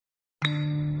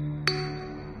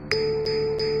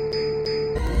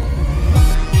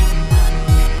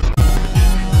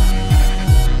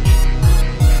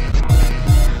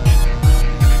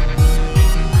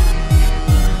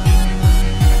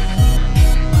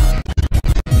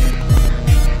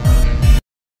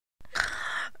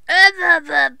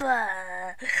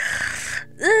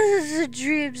This is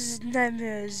dreams,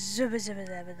 nightmares. It's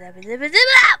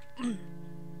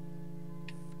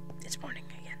morning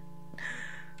again.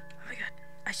 Oh my god.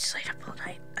 I stayed up all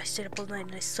night. I stayed up all night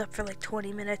and I slept for like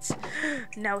 20 minutes.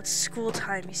 Now it's school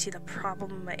time. You see the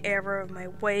problem, my error of my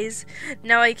ways.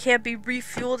 Now I can't be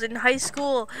refueled in high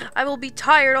school. I will be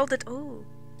tired all the time. Ooh.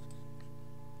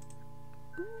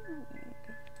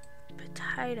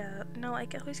 Potato. No, I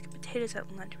can always get potatoes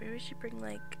at lunch. Maybe we should bring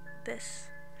like this.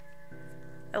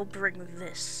 I'll bring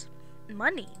this.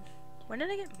 Money. When did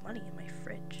I get money in my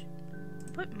fridge?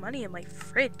 Put money in my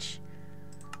fridge.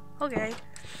 Okay.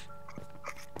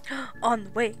 On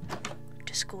the way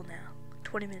to school now.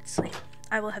 20 minutes late.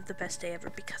 I will have the best day ever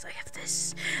because I have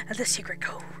this. And the secret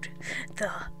code.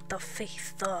 The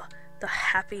faith. The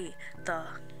happy. The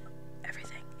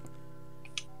everything.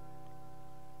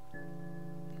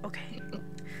 Okay.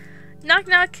 Knock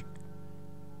knock.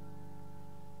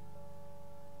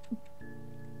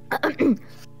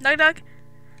 Knock knock.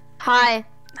 Hi.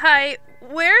 Hi.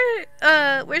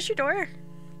 Where's your door?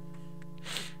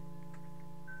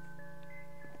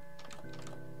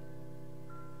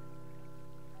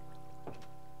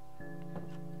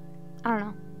 I don't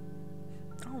know.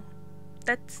 Oh,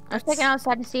 that's I was checking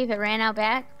outside to see if it ran out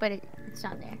back, but it's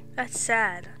not there. That's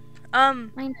sad. I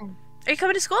know. Are you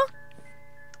coming to school?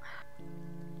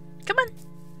 Come on.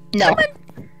 No. Come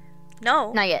on.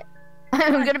 No. Not yet.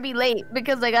 I'm gonna be late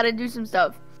because I gotta do some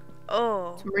stuff.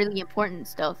 Oh. Some really important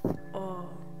stuff. Oh.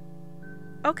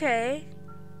 Okay.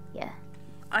 Yeah.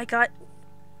 I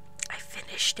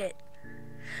finished it.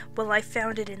 Well, I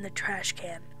found it in the trash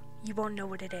can. You won't know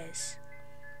what it is.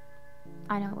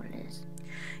 I know what it is.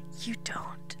 You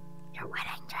don't. Your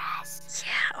wedding dress.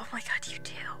 Yeah. Oh my god, you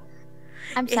do.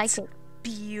 I'm psychic. It's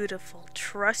beautiful.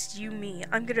 Trust you me.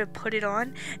 I'm gonna put it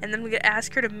on, and then we're gonna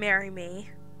ask her to marry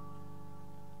me.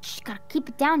 Shh, gotta keep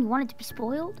it down. You want it to be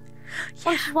spoiled?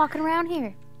 Yeah. Or she's walking around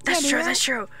here. That's Yeah, true. dude. That's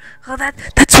true. Well,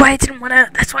 that's why I didn't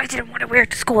wanna. That's why I didn't wanna wear it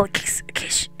to school in case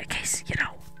you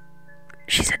know.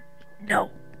 She said no.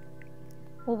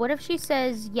 Well, what if she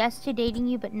says yes to dating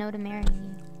you but no to marrying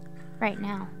you? Right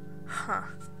now. Huh.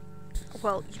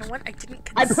 Well, you know what? I didn't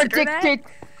consider that.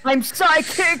 I'm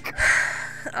psychic.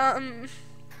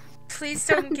 Please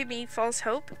don't give me false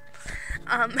hope.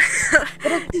 But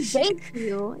if she dates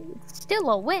you, it's still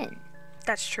a win.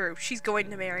 That's true. She's going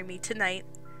to marry me tonight.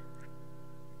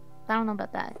 I don't know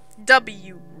about that.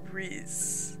 W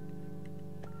Riz.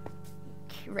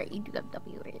 Right, you do have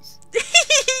W Riz.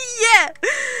 Yeah.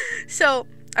 So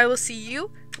I will see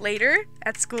you later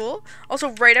at school. Also,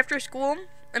 right after school,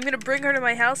 I'm gonna bring her to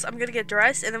my house. I'm gonna get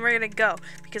dressed, and then we're gonna go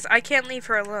because I can't leave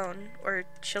her alone, or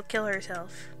she'll kill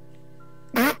herself.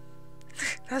 That's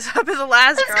what happened to the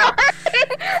last girl.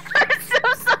 I'm so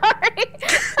sorry.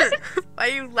 Why are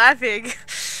you laughing?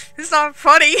 It's not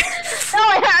funny.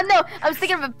 No, I was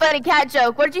thinking of a funny cat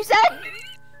joke. What did you say?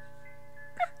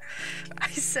 I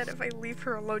said if I leave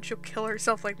her alone, she'll kill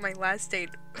herself like my last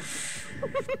date.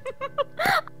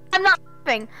 I'm not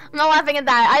laughing. I'm not laughing at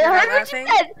that. I heard what you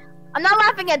said. I'm not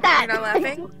laughing at that. You're not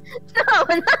laughing? No.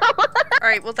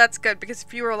 Alright, well that's good, because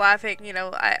if you were laughing, you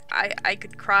know, I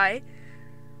could cry.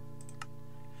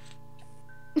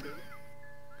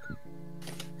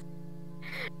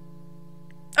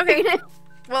 Okay.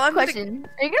 Well, I'm Question.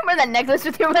 Are you gonna wear that necklace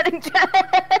with your wedding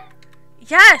dress?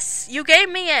 Yes! You gave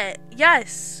me it!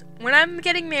 Yes! When I'm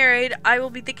getting married, I will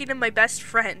be thinking of my best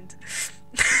friend.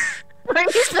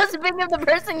 Aren't you supposed to think of the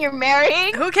person you're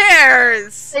marrying? Who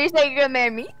cares? So you say you're gonna marry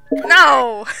me?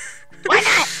 No! Why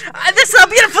not? This is a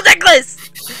beautiful necklace!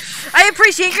 I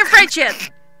appreciate your friendship!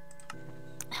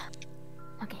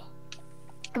 Okay.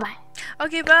 Goodbye.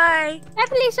 Okay, bye! Bye,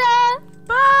 Felicia!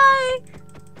 Bye!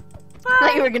 Bye! I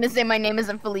thought you were gonna say my name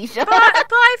isn't Felicia. Bye,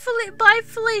 bye,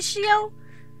 Felicio!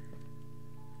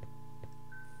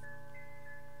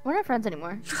 We're not friends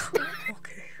anymore.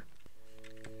 Okay.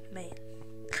 Man.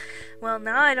 Well,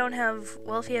 now I don't have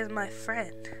Wolfy as my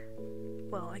friend.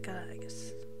 Well, I got an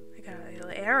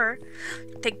error.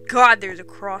 Thank God there's a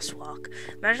crosswalk.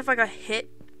 Imagine if I got hit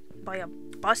by a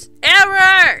bus.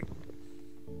 Error!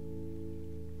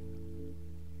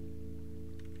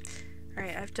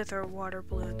 Alright, I have to throw water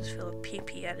balloons full of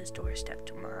pee-pee at his doorstep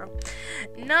tomorrow.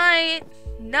 Night!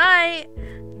 Night!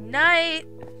 Night!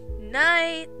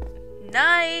 Night!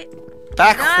 Night!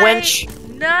 Back, night, wench!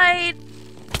 Night!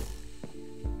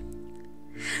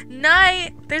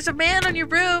 Night! There's a man on your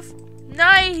roof!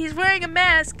 Night! He's wearing a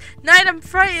mask! Night! I'm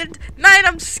frightened! Night!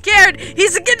 I'm scared!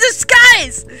 He's in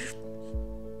disguise!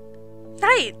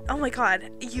 Knight! Oh my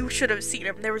god, you should have seen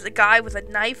him. There was a guy with a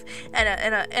knife and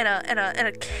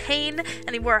a cane,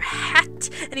 and he wore a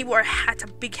hat, a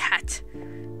big hat.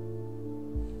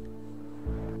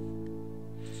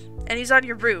 And he's on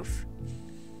your roof.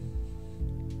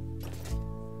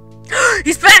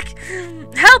 He's back!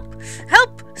 Help!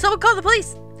 Help! Someone call the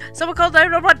police! Someone call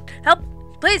 911! Help!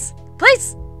 Please!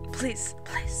 Please! Please!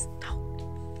 Please! No.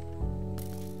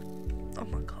 Oh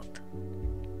my god.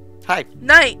 Hi.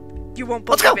 Knight! You won't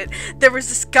believe it. There was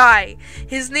this guy.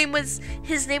 His name was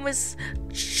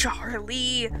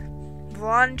Charlie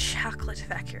Von Chocolate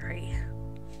Factory.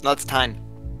 No, it's time.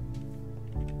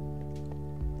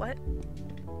 What?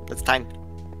 It's time.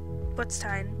 What's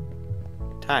time?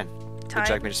 Time. Time? Would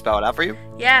you like me to spell it out for you?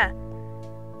 Yeah.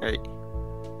 Alright.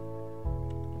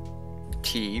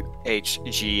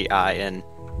 THGIN.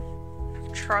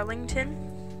 Charlington?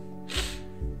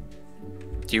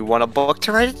 Do you want a book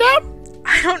to write it down?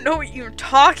 I don't know what you're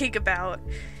talking about.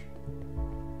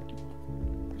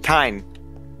 Tyne.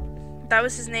 That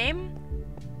was his name?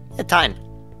 Yeah, Tyne.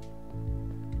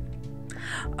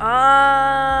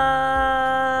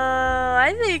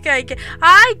 I think I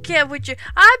get what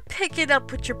I'm picking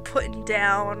up what you're putting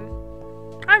down.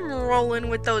 I'm rolling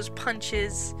with those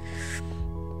punches.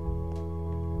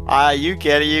 You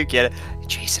get it.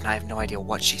 Jason, I have no idea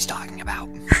what she's talking about.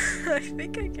 I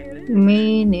think I get it.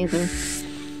 Me neither.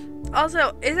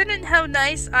 Also, isn't it how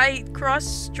nice I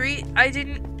crossed street? I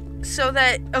didn't, so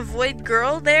that avoid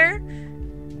girl there?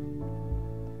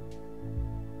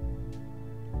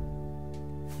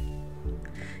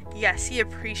 Yes, he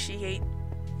appreciate.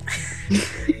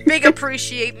 Big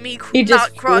appreciate me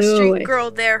not cross street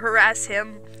girl there, harass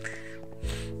him.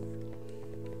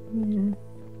 Yeah.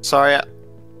 Sorry,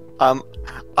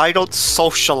 I don't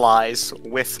socialize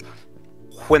with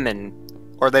women,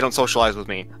 or they don't socialize with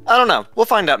me. I don't know. We'll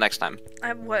find out next time.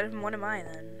 What am I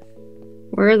then?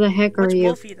 Where the heck are What's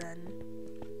you? Wolfy then?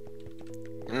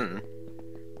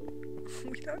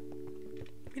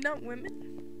 We not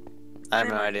women? I have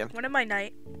no idea. What am I,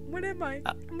 Knight? What am I?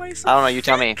 Am I so I don't know. You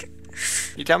tell me. freak?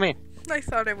 You tell me. I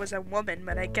thought I was a woman,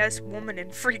 but I guess woman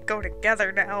and freak go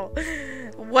together now.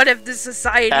 What if the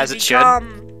society As it should.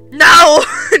 No!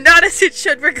 Not as it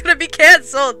should. We're gonna be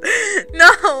cancelled.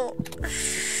 No!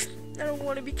 I don't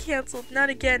want to be cancelled. Not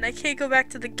again. I can't go back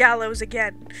to the gallows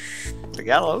again. The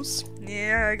gallows?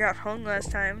 Yeah, I got hung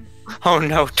last time. Oh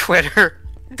no, Twitter.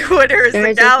 Twitter is the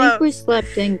Guys, I gallows. think we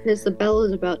slept in because the bell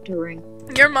is about to ring.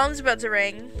 Your mom's about to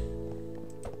ring.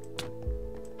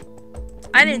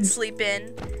 I didn't sleep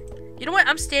in. You know what?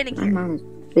 I'm standing My here. mom's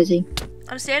busy.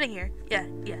 I'm standing here. Yeah.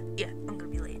 I'm gonna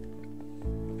be late.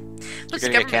 You're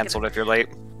gonna get canceled if you're late.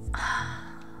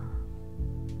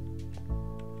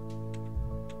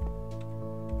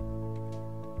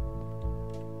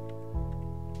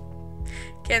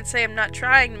 Can't say I'm not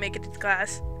trying to make it to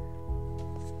class.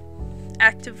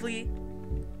 Actively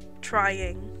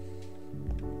trying.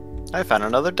 I found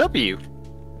another W.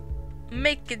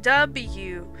 Make a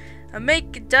W. I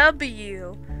make a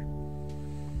W.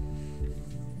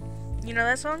 You know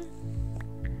that song?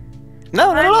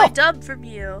 No, Find no, my no. dub from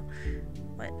you.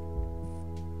 What?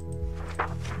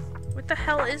 What the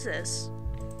hell is this?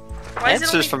 Why is it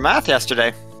Answers only... for math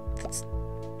yesterday.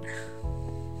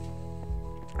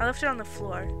 I left it on the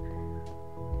floor.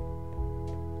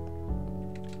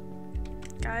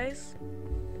 Guys?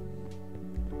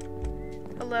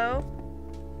 Hello?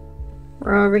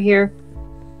 We're over here.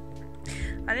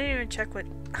 I didn't even check what...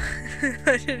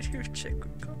 I didn't even check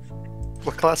what class.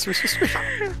 What class are we supposed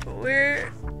to be?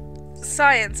 We're...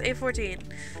 Science, A14.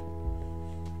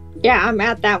 Yeah, I'm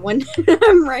at that one.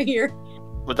 I'm right here.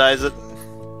 What die is it?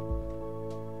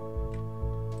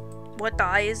 What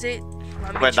die is it?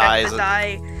 Let me What check die the is it?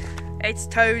 die. It's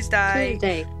Tuesday.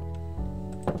 Tuesday.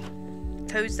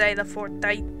 Tuesday the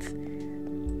 14th.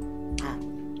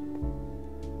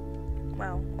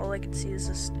 Wow, all I can see is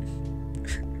this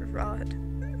rod.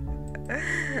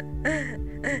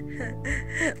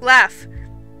 Laugh.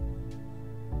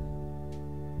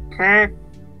 Ha.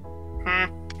 Ha. Ha.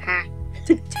 Damn, okay. I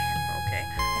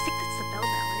think that's the bell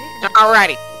now, right?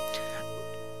 Alrighty.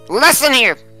 Listen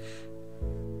here.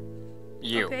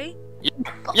 You. Okay.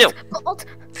 You.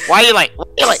 Why are you late? Why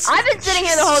are you late? I've been sitting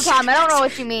here the whole time. I don't know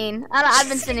what you mean. I've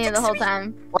been sitting here the whole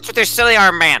time. What's with your silly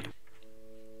armband?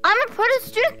 I'm a part of the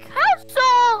student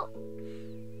council.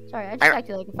 Sorry, I just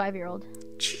acted like a 5-year-old.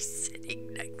 She's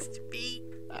sitting next to me.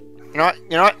 You know what?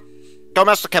 You know what? Don't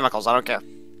mess with chemicals. I don't care.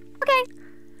 Okay.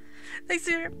 Thanks,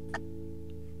 Siri.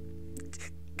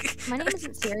 My name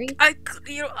isn't Siri. I'm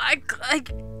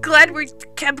glad we're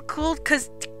chemical,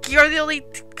 cause you're the only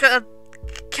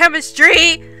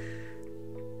chemistry.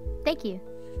 Thank you.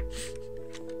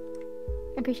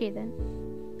 I appreciate that.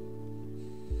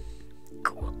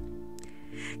 Cool.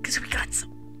 Because we got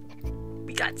some.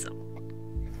 We got some.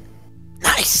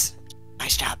 Nice!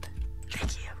 Nice job.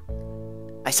 Thank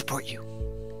you. I support you.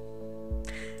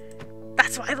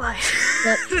 That's why I lied.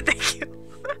 Yep. Thank you.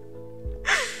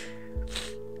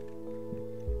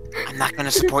 I'm not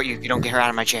gonna support you if you don't get her out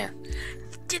of my chair.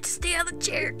 Just stay on the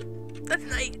chair. That's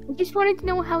nice. I just wanted to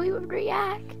know how he would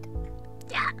react.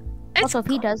 Yeah. It's Also, if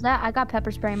he cool. does that, I got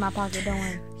pepper spray in my pocket. Don't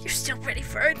worry. You're still ready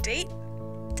for our date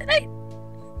tonight?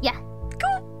 Yeah.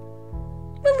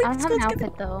 Cool. We'll leave I don't have school an together.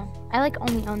 outfit though. I like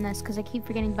only own this because I keep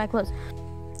forgetting to buy clothes.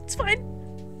 It's fine.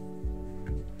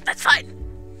 That's fine.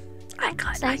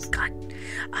 Nice.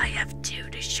 I have two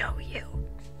to show you.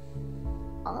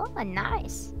 Oh,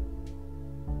 nice.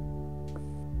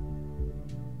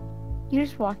 You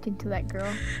just walked into that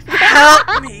girl.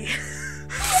 Help me.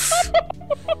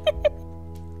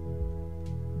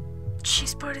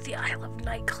 She's part of the I Love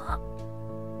nightclub.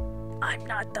 I'm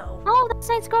not though. Oh, that's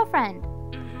Knight's girlfriend.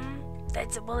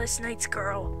 That's Willis Knight's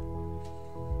girl.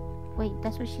 Wait,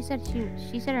 that's what she said.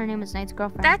 She said her name was Knight's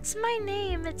girlfriend. That's my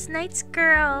name. It's Knight's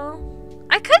girl.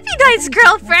 I could be Knight's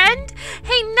girlfriend.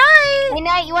 Hey, Knight. Hey,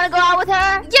 Knight, you want to go out with her?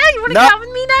 Yeah, you want to No. go out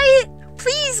with me, Knight?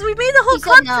 Please, we made the whole He said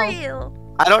club no. for you.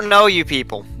 I don't know you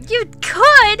people. You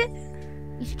could.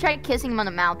 You should try kissing him on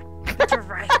the mouth. You're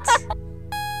right.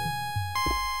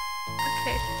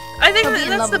 Okay. I think He'll be in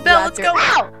that's love the with you bell. Let's after. go.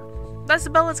 Ow! That's the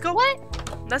bell. Let's go. What?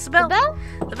 That's the The bell. bell?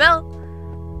 The bell.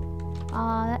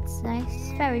 Oh, that's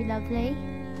nice. Very lovely.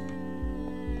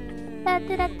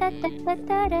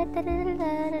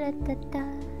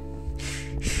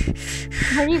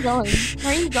 Where are you going?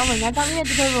 Where are you going? I thought we had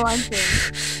to go to lunch.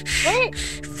 Wait.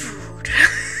 Food.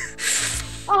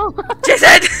 Oh.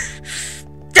 Jason.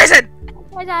 Jason.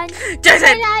 Hold on.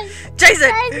 Jason. Hold on. Jason.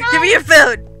 Jason. Give me your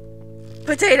food.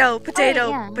 Potato. Potato.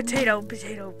 yeah. Potato.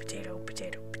 Potato. Potato.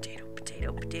 Potato. Potato.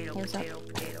 Potato. Potato. What's up? Potato.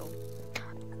 Potato.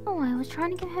 Oh, I was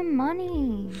trying to give him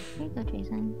money. Here you go,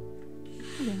 Jason. Here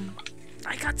you go.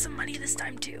 I got some money this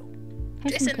time too.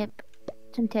 Here's Jason.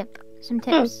 some tips.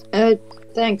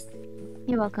 Thanks.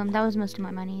 You're welcome. That was most of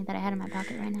my money that I had in my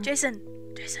pocket right now. Jason.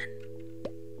 Jason.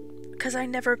 Because I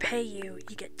never pay you,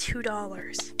 you get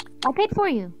 $2. I paid for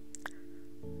you.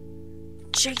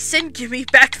 Jason, give me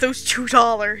back those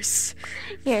 $2.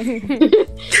 Here.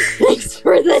 Thanks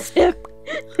for the tip.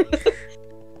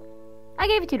 I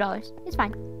gave you $2. It's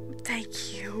fine.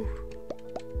 Thank you.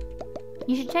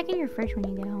 You should check in your fridge when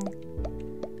you get home.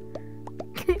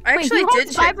 I Wait, actually you did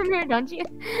always buy check. from here, don't you?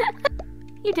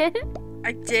 You did?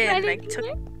 I did. And I didn't took.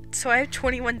 you? So I have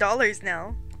 $21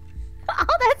 now. Oh,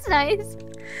 that's nice.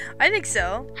 I think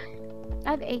so.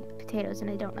 I have 8 potatoes and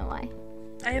I don't know why.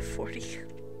 I have 40.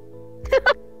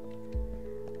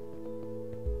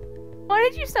 Why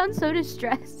did you sound so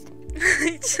distressed?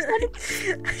 I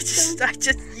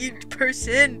just you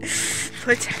person.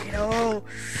 Potato.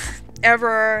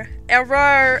 Error.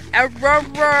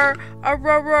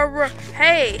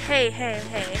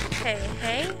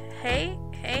 Hey.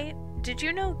 Did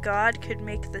you know God could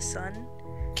make the sun?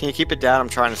 Can you keep it down? I'm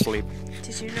trying to sleep.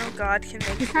 Did you know God can make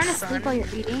You're the trying to sun? sleep while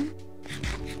you're eating?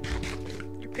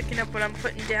 You're picking up what I'm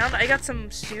putting down. I got some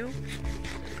stew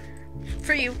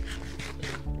for you.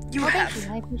 You Oh, have. thank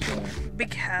you. I appreciate it.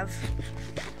 Big have.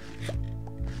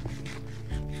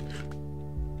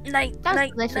 Night, That was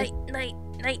night, delicious. night.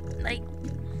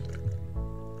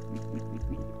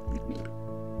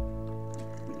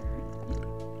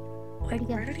 Where'd he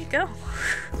go? Where did he go?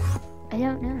 I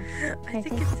don't know. I think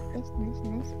take it's this and this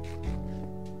and this.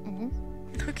 And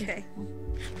this. okay.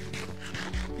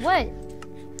 What?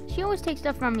 She always takes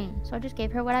stuff from me, so I just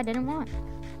gave her what I didn't want.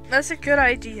 That's a good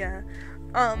idea.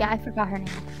 Yeah, I forgot her name.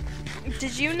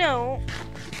 Did you know?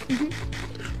 Mhm.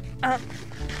 I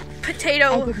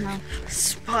Potato did know.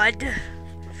 spud.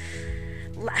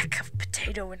 Lack of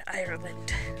potato in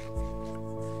Ireland.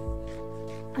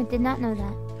 I did not know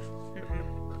that.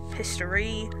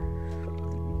 History.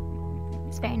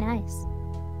 It's very nice.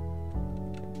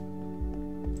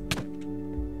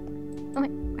 Oh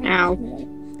wait. Ow.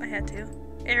 I had to.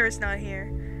 Air is not here.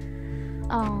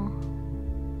 Oh.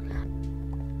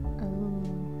 Oh.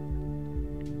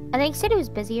 I think he said he was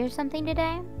busy or something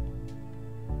today.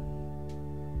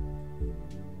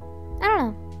 I don't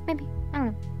know. Maybe. I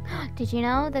don't know. Did you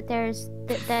know that there's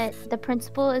that the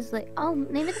principal is like, oh,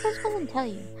 maybe the principal didn't tell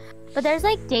you, but there's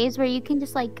like days where you can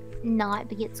just like not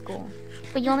be at school,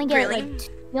 but you only get Really? like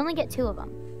you only get 2 of them,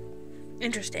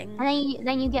 Interesting. and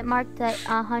then you get marked at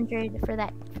 100 for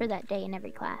that day in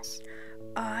every class.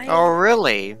 Oh,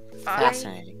 really? I-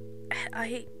 Fascinating.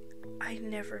 I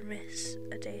never miss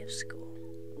a day of school.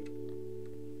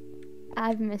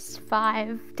 I've missed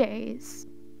 5 days.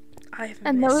 I've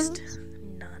And missed those-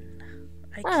 none.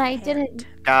 I didn't-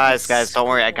 Guys, don't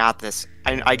worry, I got this.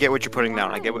 I get what you're putting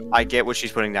down. I get what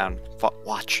she's putting down.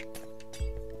 Watch.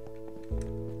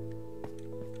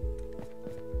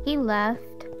 He left.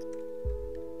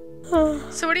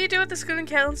 So what do you do with the student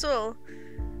council?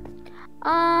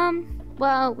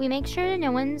 Well, we make sure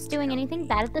no one's doing anything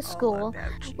bad at the school.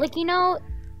 About you. Like, you know...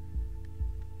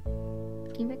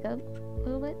 Can you back up a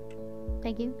little bit?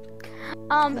 Thank you.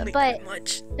 Not But that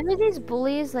much. there were these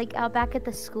bullies, like, out back at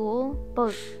the school.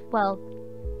 But, well,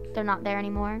 they're not there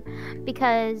anymore.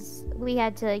 Because we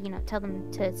had to, you know, tell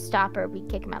them to stop or we'd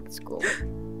kick them out of the school.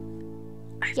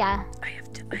 Yeah, I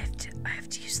have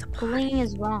to use the potty. bullying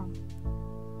is wrong.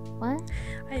 What?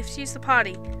 I have to use the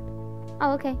potty.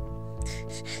 Oh, okay.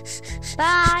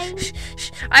 Bye!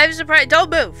 I have a surprise. Don't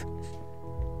move.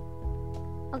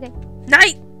 Okay.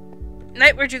 Night.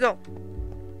 Night, where'd you go?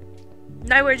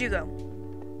 Night, where'd you go?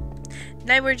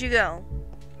 Night, where'd you go?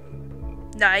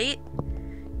 Night.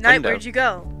 Night, Window. where'd you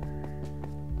go?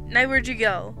 Night, where'd you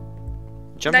go?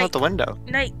 Jump out the window.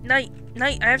 Night.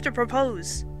 I have to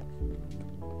propose.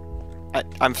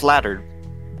 I'm flattered.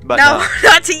 But No, no.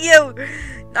 not to you.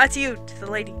 Not to you, to the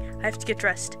lady. I have to get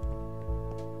dressed.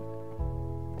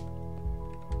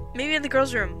 Maybe in the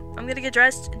girls' room. I'm gonna get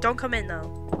dressed. Don't come in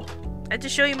though. I have to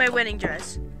show you my wedding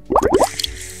dress.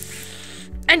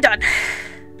 And done.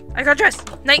 I got dressed.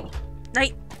 Night.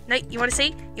 You wanna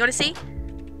see?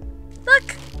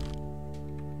 Look.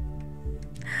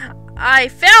 I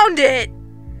found it.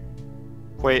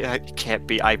 Wait, it can't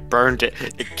be. I burned it.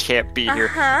 It can't be here.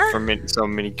 For so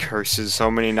many curses, so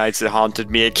many nights it haunted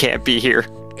me. It can't be here.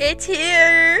 It's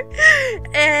here.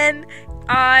 And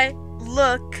I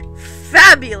look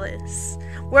fabulous.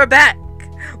 We're back.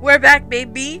 We're back,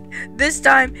 baby. This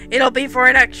time, it'll be for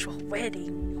an actual wedding.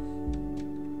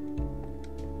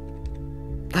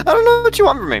 I don't know what you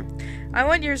want from me. I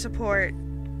want your support.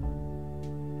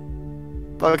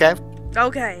 Okay.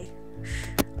 Okay.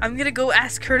 I'm gonna go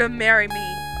ask her to marry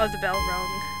me. Oh, the bell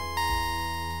rung.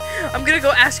 I'm gonna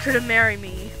go ask her to marry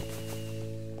me.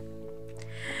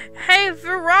 Hey, I think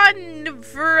this'll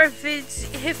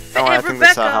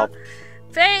Rebecca. help.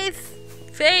 Faith.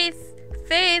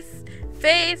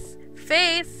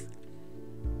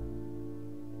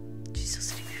 She's still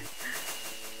sitting there.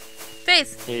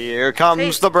 Faith. Here comes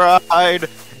Faith. the bride.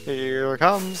 Here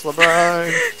comes the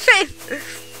bride.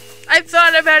 Faith. I've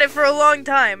thought about it for a long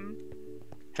time.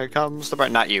 Here comes the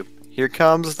bride. Not you. Here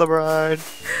comes the bride.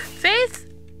 Faith,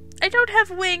 I don't have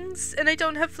wings and I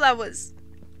don't have flowers.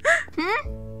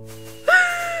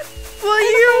 Will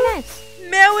you Very nice.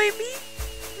 marry me?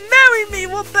 Marry me,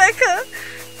 Rebecca.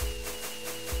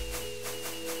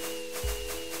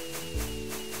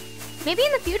 Maybe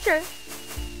in the future.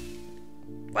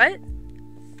 What?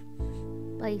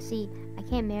 Well, you see, I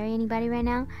can't marry anybody right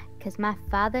now because my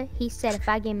father, he said if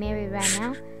I get married right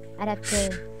now, I'd have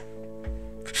to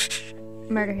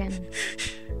murder him.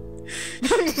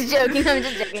 I'm just joking.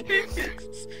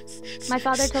 My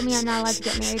father told me I'm not allowed to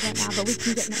get married right now, but we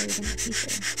can get married in the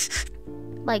future.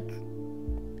 Like,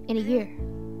 in a year.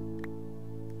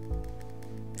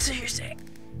 So you're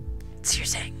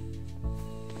saying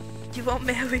you won't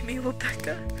marry me,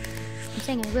 Rebecca? I'm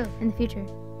saying I will in the future.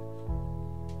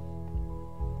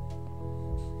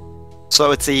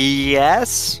 So it's a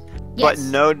yes, but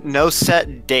Yes. no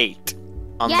set date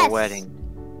on the Yes. wedding.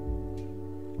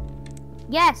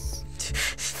 Yes.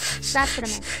 That's what I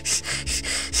meant.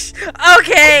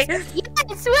 Okay. Yes,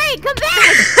 wait, come back!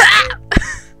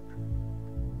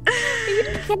 Are you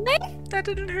kidding me? That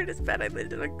didn't hurt as bad. I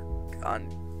landed on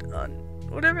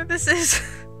whatever this is.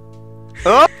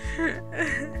 Oh!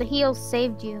 The heels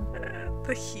saved you.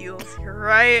 The heels. You're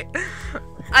right.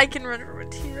 I can run from a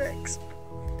T-Rex.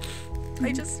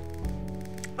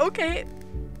 Okay.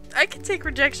 I can take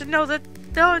rejection. No, I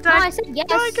said yes.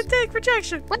 No, I can take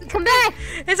rejection. Wait, come back!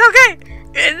 It's okay.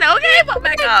 It's okay. Put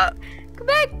back up. Come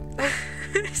back!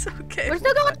 It's okay. We're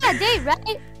still going on that date,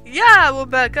 right? Yeah,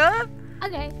 Rebecca.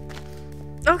 Okay.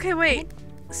 Okay, wait.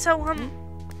 So,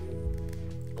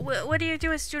 what do you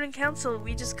do as student council?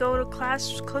 We just go to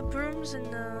class club rooms and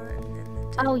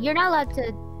Oh, you're not allowed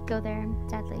to go there,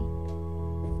 sadly.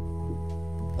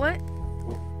 what?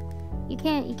 You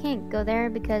can't go there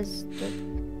because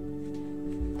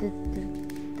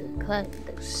the club.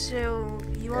 So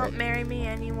you won't marry me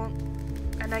and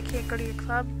I can't go to your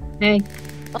club? Hey,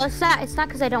 Well, it's not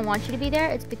because I don't want you to be there.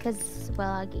 It's because,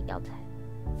 well, I'll get yelled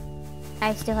at.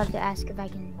 I still have to ask if I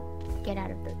can get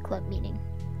out of the club meeting.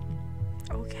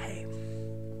 Okay.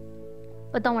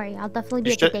 But don't worry, I'll definitely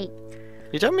be You at the should- date.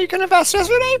 You told me you couldn't have asked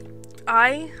yesterday?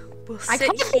 I We'll I sit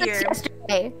told you this here.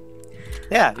 yesterday.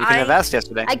 Yeah, you can have asked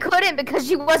yesterday. I couldn't because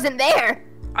she wasn't there.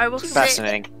 I will sit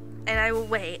Fascinating. and I will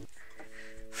wait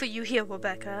for you here,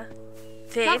 Rebecca.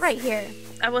 Faith, Not right here.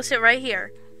 I will sit right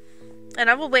here. And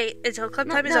I will wait until club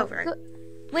time is over.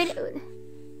 Wait,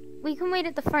 we can wait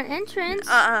at the front entrance.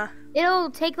 Uh-uh. It'll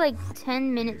take like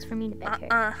 10 minutes for me to get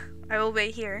here. I will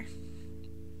wait here.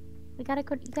 You gotta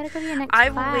go to your next I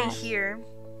class. will wait here.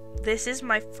 This is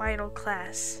my final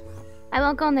class. I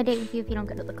won't go on the date with you if you don't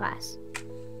go to the class.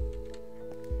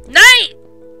 Night!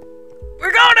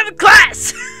 We're going to the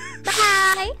class!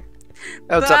 Bye!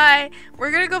 Oh, what's up? Bye.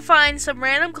 We're gonna go find some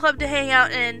random club to hang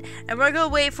out in, and we're gonna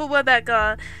wait for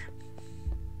Rebecca.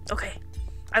 Okay.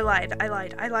 I lied.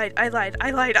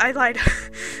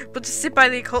 But just sit by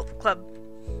the occult club.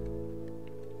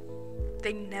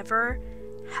 They never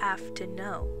have to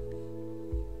know.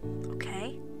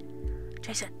 Okay?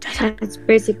 Jason. It's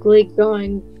basically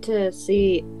going to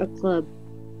see a club.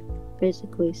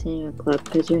 Basically seeing a club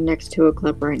because you're next to a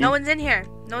club right No now. one's in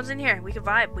here. We could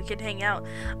vibe. We could hang out.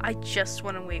 I just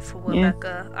want to wait for Yeah.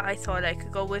 Rebecca. I thought I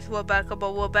could go with Rebecca,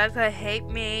 but Rebecca hate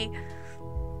me.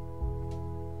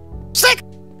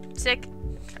 Sick?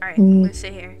 Alright, let's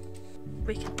sit here.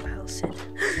 We can battle sit.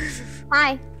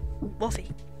 Hi. Wolfy.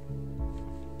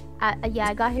 Yeah,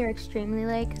 I got here extremely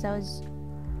late because I was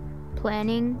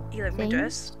planning You like my things.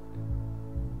 dress?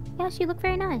 Yeah, she looked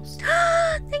very nice.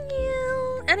 Thank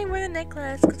you! And I wear the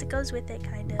necklace because it goes with it,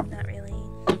 kind of. Not really.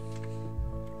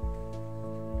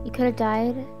 You could have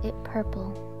dyed it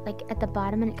purple. Like at the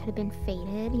bottom, and it could have been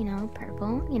faded, you know,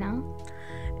 purple, you know.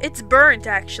 It's burnt,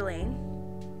 actually.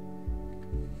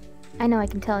 I know, I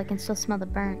can tell. I can still smell the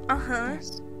burnt. Uh-huh.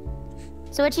 Yes.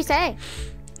 So what'd she say?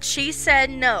 She said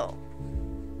no.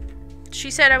 She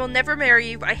said, I will never marry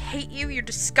you. I hate you. You're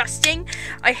disgusting.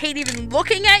 I hate even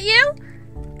looking at you.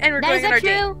 And we're Now, going is on our that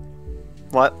date. true?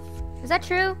 What? Is that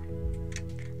true?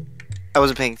 I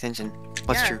wasn't paying attention.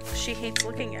 What's Yeah, true? she hates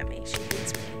looking at me. She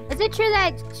hates me. Is it true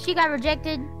that she got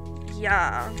rejected?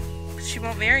 Yeah. She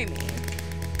won't marry me.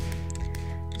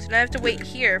 So now I have to wait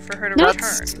here for her to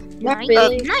That's return. not Nice.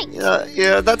 really. Nice.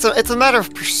 Yeah, it's a matter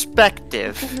of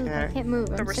perspective. I can't move.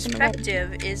 The I'm stuck in the bed.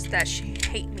 perspective is that she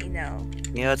hate me now.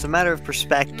 It's a matter of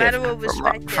perspective. Matter of From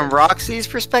perspective. Roxy's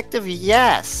perspective,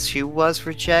 yes, she was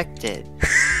rejected.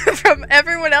 From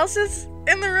everyone else's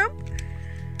in the room?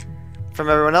 From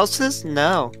everyone else's,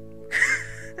 no.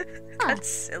 That's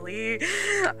silly.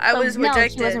 I Oh, was no,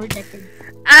 rejected. she wasn't rejected.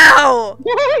 Ow!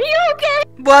 Are you okay?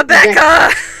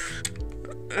 Rebecca!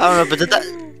 I don't know, but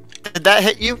did that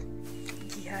hit you?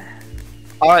 Yeah.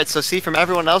 All right, so see, from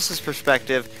everyone else's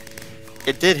perspective,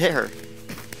 it did hit her.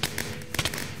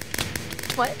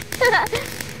 What?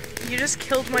 You just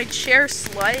killed my chair,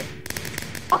 slut.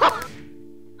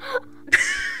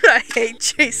 I hate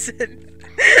Jason.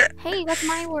 Hey, that's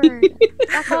my word.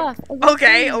 Back off.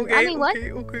 Okay, I okay, mean, what?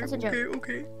 okay, That's a joke.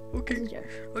 okay, This is a joke.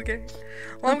 okay.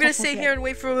 Well, I'm gonna sit here and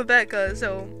wait for Rebecca,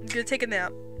 so I'm gonna take a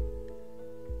nap.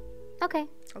 Okay.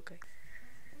 Okay.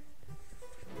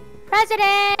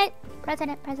 President,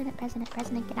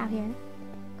 get out here.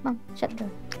 Come on, shut the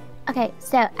door. Okay,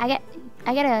 so I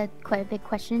got a quite a big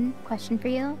question for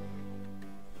you.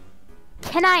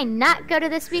 Can I not go to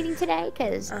this meeting today?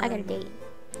 Cause I got a date.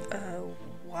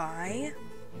 Why?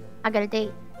 I got a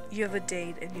date. You have a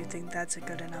date and you think that's a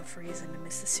good enough reason to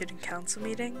miss the student council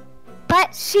meeting?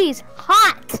 But she's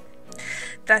hot.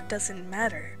 That doesn't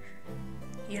matter.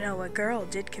 You know, a girl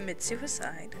did commit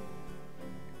suicide.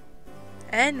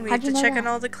 And we have How'd you to know check that? on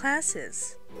all the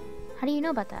classes. How do you know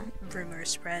about that? Rumors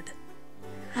spread.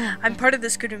 Oh, I'm part of the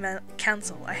student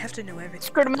council. I have to know everything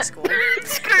Screw about the school.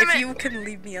 If you can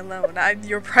leave me alone, I'm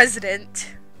your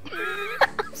president.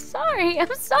 I'm sorry.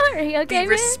 Okay, Be man.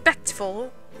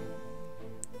 respectful.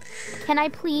 Can I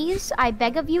please? I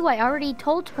beg of you. I already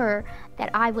told her that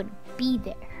I would be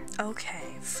there.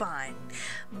 Okay, fine.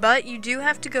 But you do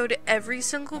have to go to every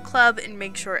single club and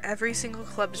make sure every single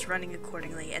club is running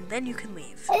accordingly, and then you can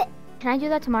leave. Can I do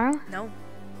that tomorrow? No.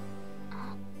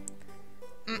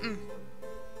 Mm-mm.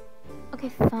 Okay,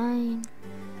 fine.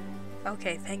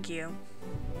 Okay, thank you.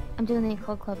 I'm doing the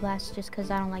occult club last just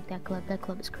because I don't like that club. That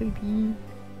club is creepy.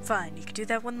 Fine, you can do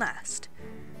that one last.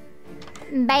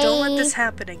 Bye. Don't let this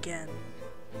happen again.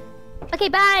 Okay,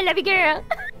 bye. Love you, girl.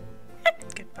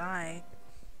 Goodbye.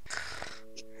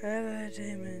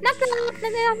 Knock, knock,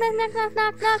 knock, knock,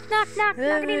 knock, knock, knock, knock,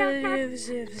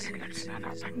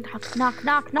 knock,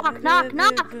 knock, knock, knock, knock,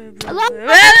 knock. Hello?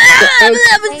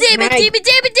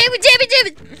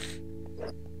 David!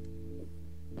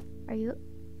 Are you?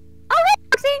 Oh, hey,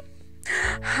 Roxy.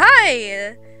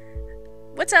 Hi!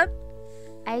 What's up?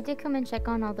 I had to come and check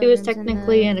on all the It was rooms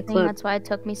technically in a thing. club. That's why it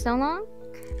took me so long.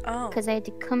 Oh. Because I had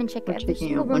to come and check We're every checking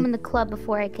single out room one. in the club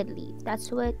before I could leave.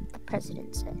 That's what the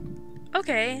president said.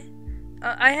 Okay.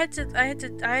 I had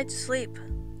to sleep.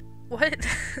 What?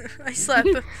 I slept.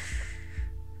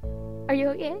 Are you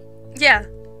okay? Yeah.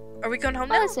 Are we going home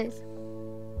now? Oh, this is.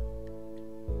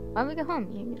 Why don't we go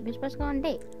home? You're supposed to go on a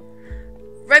date.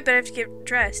 Right, but I have to get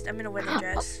dressed. I'm in a wedding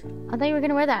dress. I thought you were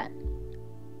gonna wear that.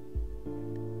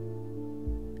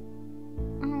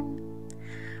 Oh.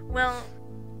 Well,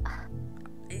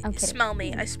 kidding. smell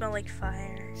me. I smell like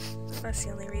fire. That's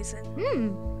the only reason.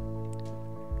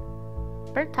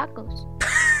 Bird tacos.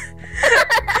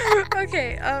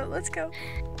 Okay, let's go.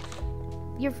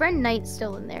 Your friend Knight's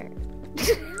still in there.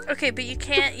 Okay, but you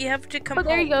can't. You have to come Oh,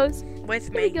 there he home goes.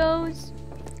 with There he me. goes.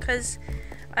 Because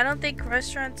I don't think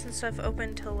restaurants and stuff open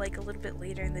until like a little bit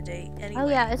later in the day. Anyway. Oh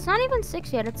yeah, it's not even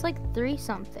 6 yet. It's like 3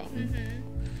 something. Mhm.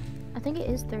 I think it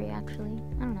is 3 actually.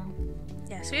 I don't know.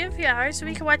 Yeah, so we have a few hours, so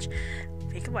we can watch.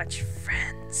 We can watch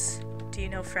Friends. Do you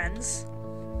know Friends?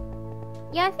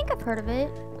 Yeah, I think I've heard of it.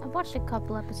 I've watched a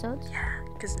couple episodes. Yeah,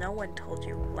 because no one told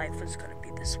you life was gonna be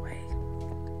this way.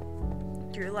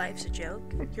 Your life's a joke.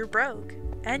 You're broke,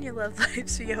 and your love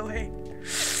life's VOA.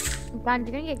 God,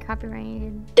 you're gonna get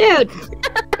copyrighted. Dude,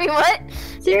 Wait, what?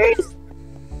 serious?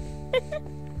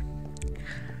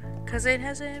 Cause it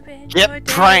hasn't been Yep, your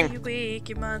day, crying. your week,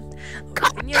 your month, or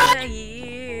even your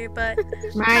year, but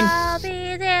Mine. I'll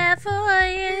be there for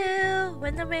you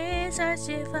when the rain starts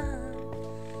to fall.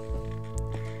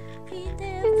 Be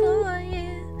there for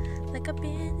you like I've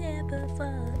been there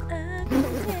before. I'll be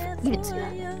there You didn't see for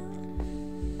that. you.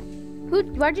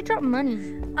 Why'd you drop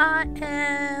money? I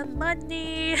am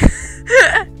money.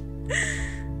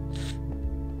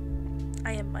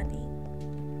 I am money.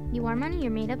 You are money?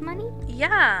 You're made of money?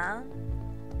 Yeah.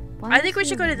 Why I think we is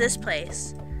should he go to made this of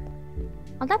place. money?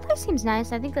 Oh, that place seems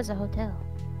nice. I think that's a hotel.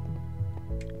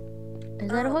 Is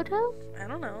that a Oh. hotel? I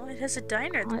don't know. It has a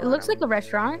diner. At the It looks bottom. like a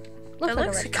restaurant. Looks It like a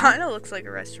looks restaurant. kind of looks like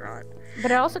a restaurant.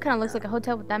 But it also kind of looks like a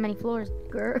hotel with that many floors.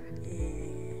 Grr.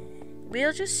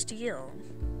 We'll just steal.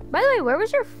 By the way, where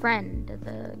was your friend?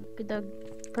 The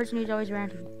person who's always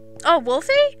around you? Oh, Wolfy?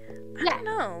 I Yeah. don't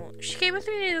know. She came with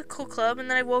me to the cool club, and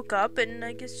then I woke up, and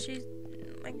I guess she,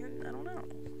 like, I don't know.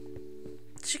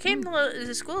 She came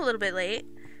to school a little bit late.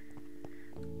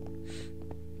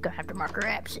 Gonna have to mark her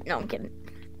absent. No, I'm kidding.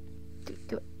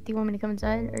 Do you want me to come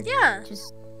inside or Yeah.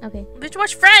 just okay? We have to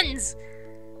watch Friends.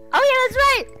 Oh yeah, that's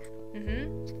right.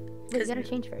 Mhm. Wait, you gotta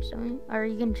change first, don't you? Or are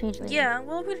you gonna change later? Yeah.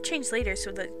 Well, we're gonna change later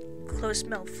so the clothes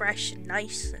smell fresh and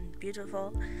nice and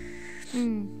beautiful.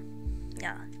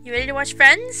 Yeah. You ready to watch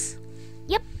Friends?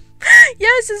 Yep.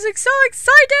 Yes, this is so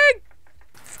exciting!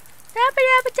 Dabba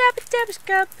dabba dabba dabba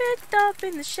scrub it up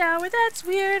in the shower, that's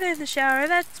weird, in the shower,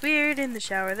 that's weird, in the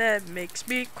shower that makes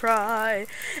me cry,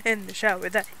 in the shower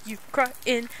that you cry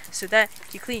in, so that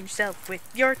you clean yourself with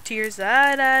your tears,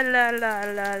 la la la la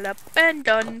la la, and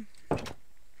done.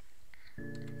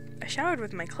 I showered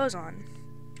with my clothes on.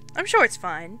 I'm sure it's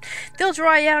fine. They'll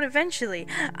dry out eventually.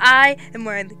 I am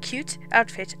wearing the cute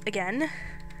outfit again.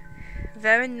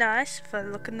 Very nice if I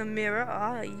look in the mirror.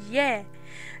 Oh yeah.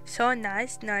 So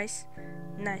nice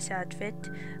outfit.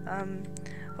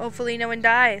 Hopefully no one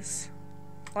dies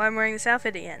while I'm wearing this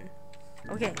outfit again.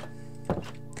 Okay.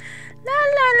 La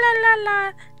la la la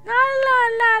la la la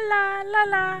la la la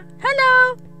la.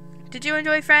 Hello. Did you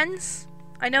enjoy Friends?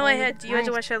 I know you had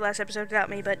to watch the last episode without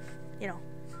me, but you know.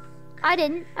 I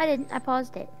didn't. I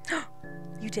paused it.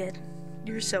 You did.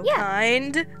 You're so Yeah.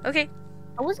 kind. Okay.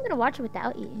 I wasn't gonna watch it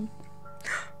without you.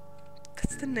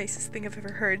 That's the nicest thing I've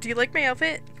ever heard. Do you like my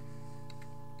outfit?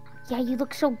 Yeah, you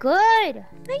look so good.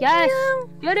 Thank Yes. you.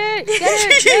 Get it. Get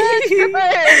it.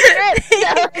 Yes.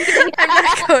 Get it. I'm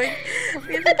not going.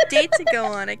 We have a date to go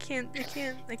on. I can't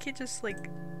just like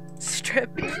strip.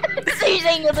 So you're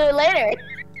saying you'll do it later?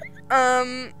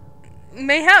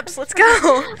 Mayhaps. Let's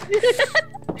go.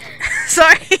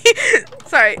 Sorry.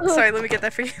 Sorry. Let me get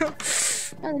that for you.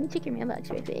 Oh, let me take your mailbox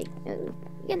right quick. Oh,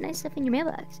 you got nice stuff in your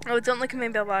mailbox. Oh, don't look at my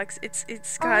mailbox. It's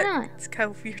Why got not? it's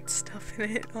got weird stuff in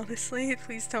it. Honestly,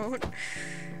 please don't.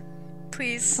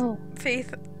 Please, Oh,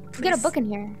 Faith. you Please. got a book in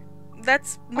here.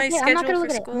 That's my Okay, I'm schedule not gonna for look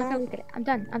at it. I'm not school. gonna look at it. I'm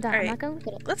done. I'm Alright. not gonna look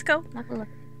at it. Let's go. I'm not gonna look.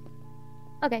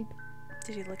 Okay.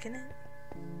 Did you look in it?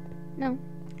 No,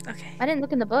 Okay. I didn't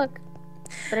look in the book,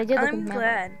 but I did look in I'm the mailbox.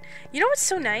 glad. You know what's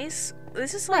so nice?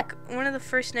 This is like one of the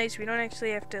first nights we don't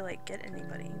actually have to like get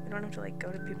anybody. We don't have to like go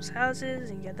to people's houses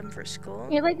and get them for school.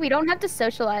 You're like, we don't have to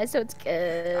socialize, so it's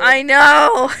good. I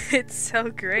know. It's so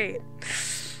great.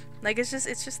 Like it's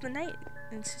just the night.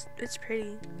 It's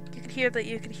pretty. You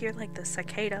could hear like the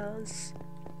cicadas.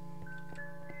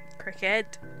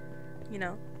 Cricket. You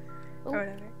know, or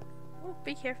whatever. Oh,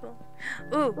 be careful.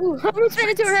 Ooh. Ooh, I almost ran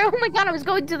into her. Oh my god, I was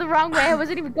going to the wrong way. I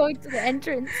wasn't even going to the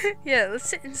entrance. Yeah, let's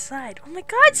sit inside. Oh my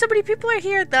god, so many people are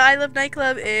here at the I Love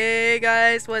nightclub. Hey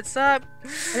guys, what's up? I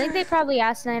think they probably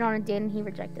asked Knight on a date and he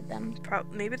rejected them.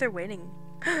 Maybe they're waiting.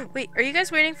 Wait, are you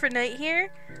guys waiting for Knight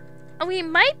here? Oh, we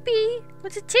might be.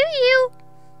 What's it to you?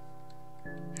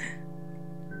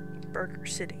 Burger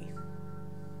City.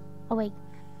 Oh wait.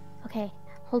 Okay,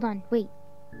 hold on. Wait.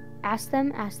 Ask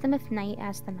them if Knight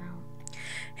asked them out.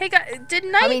 Hey guys, did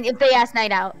Knight? I mean, if they ask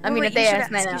Knight out. Wait, if they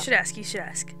ask Knight out. You should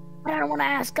ask. But I don't want to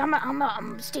ask.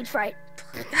 I'm stage fright.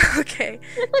 Okay.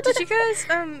 Did you guys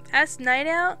ask Knight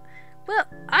out? Well,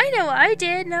 I know I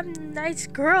did, and I'm a nice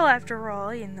girl after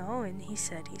all, you know. And he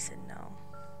said no.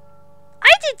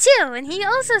 I did too, and he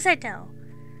also said no.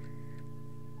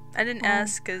 I didn't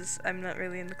ask because I'm not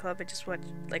really in the club. I just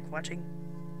watching.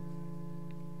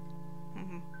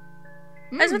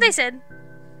 That's what they said.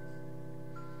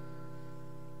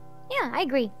 Yeah, I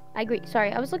agree.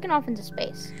 Sorry, I was looking off into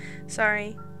space.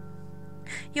 Sorry.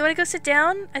 You want to go sit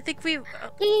down? I think we.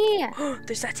 Yeah. Oh,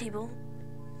 there's that table.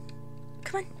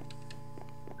 Come on.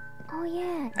 Oh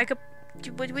yeah. I could.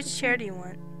 Which chair do you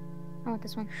want? I want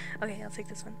this one. Okay, I'll take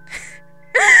this one.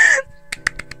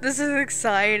 This is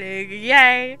exciting.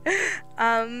 Yay.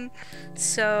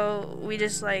 So we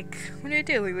just what do we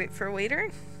do? We wait for a waiter?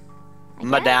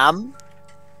 Madame?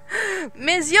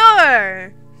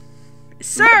 Monsieur!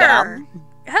 Sir! Madame?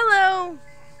 Hello!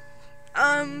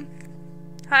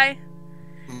 Hi.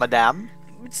 Madame?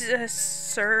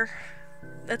 Sir.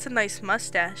 That's a nice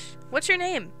mustache. What's your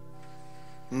name?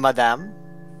 Madame?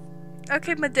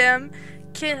 Okay, madame.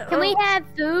 Can we have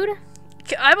food?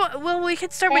 Well, we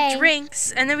could start with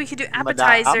drinks, and then we could do Madame?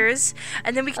 appetizers,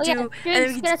 and then we could do, drinks. and then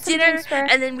we could Get do us some dinner, drinks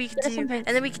first. and then we could Get us do, some drinks.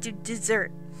 and then we could do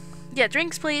dessert. Yeah,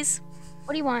 drinks, please.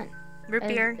 What do you want? Root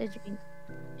beer.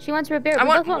 She wants root beer. I We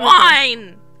want both root beer.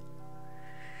 wine.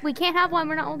 We can't have wine.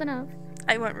 We're not old enough.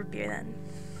 I want root beer then.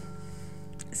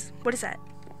 What is that?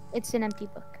 It's an empty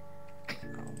book.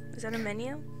 Oh, is that a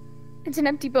menu? It's an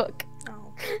empty book.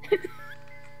 Oh.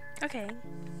 Okay.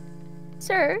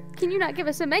 Sir, can you not give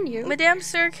us a menu? Madame,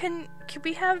 sir, can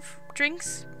we have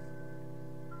drinks?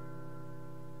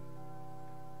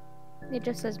 It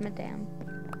just says Madame.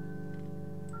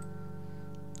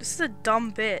 This is a dumb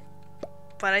bit,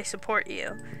 but I support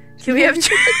you. Can we have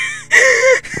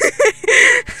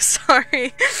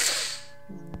Sorry,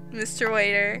 Mr.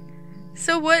 Waiter.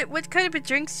 So what kind of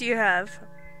drinks do you have?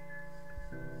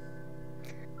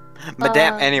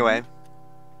 Madame, anyway.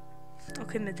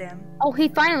 Okay, madame. Oh, he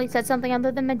finally said something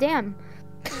other than Madame.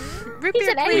 Root He beer,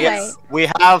 said please. anyway. We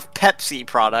have Pepsi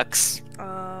products.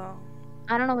 I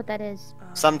don't know what that is.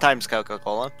 Sometimes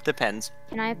Coca-Cola. Depends.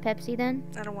 Can I have Pepsi then?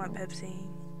 I don't want Pepsi.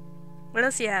 What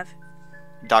else do you have?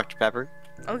 Dr. Pepper.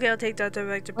 Okay, I'll take Dr.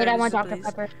 Pepper. Wait, I want Dr. please.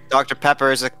 Pepper. Dr.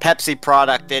 Pepper is a Pepsi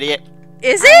product, idiot.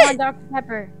 Is I it? want Dr.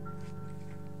 Pepper.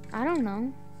 I don't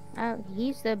know.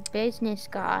 He's the business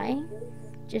guy.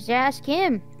 Just ask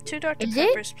him. 2 Dr. Is it?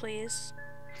 Peppers, please.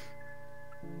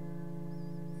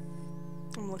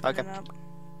 I'm looking Okay. it up.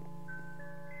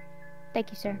 Thank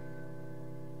you, sir.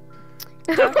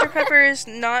 Dr. Pepper is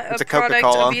not It's a a product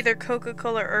Coca-Cola. of either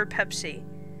Coca-Cola or Pepsi.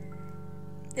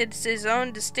 It's his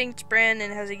own distinct brand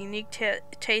and has a unique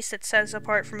taste that sets it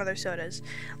apart from other sodas.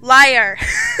 Liar!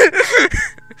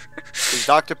 Is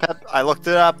Dr. Pepper? I looked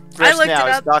it up just I looked now.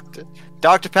 it Is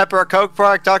Dr. Pepper a Coke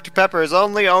product? Dr. Pepper is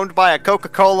only owned by a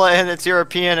Coca-Cola and it's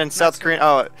European and South Korean.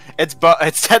 Oh, it's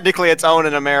technically its own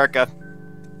in America.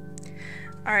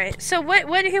 All right. So what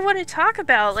do you want to talk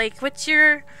about? Like, how's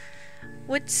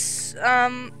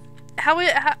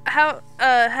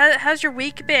your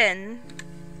week been?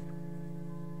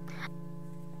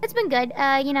 It's been good.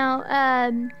 I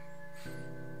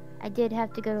did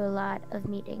have to go to a lot of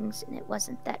meetings, and it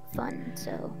wasn't that fun,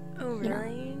 so... Oh, you know.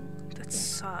 really? That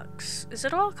sucks. Is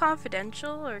it all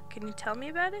confidential, or can you tell me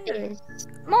about it? It is.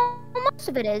 Most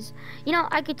of it is. You know,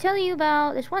 I could tell you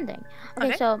about this one thing.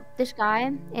 Okay. So, this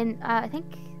guy, and I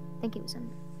think he was in...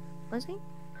 Was he?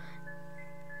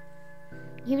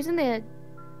 He was in the...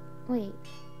 Wait.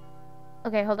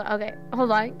 Okay, hold on. Okay,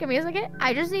 hold on. Give me a second.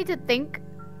 I just need to think...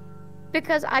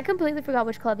 Because I completely forgot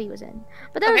which club he was in.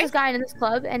 But there was this guy in this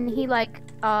club, and he,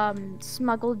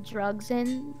 smuggled drugs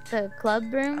in the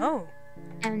club room. Oh.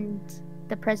 And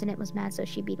the president was mad, so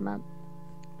she beat him up.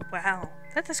 Wow.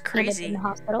 That is He ended up crazy. in the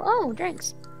hospital. Oh,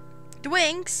 drinks.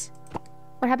 Drinks?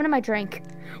 What happened to my drink?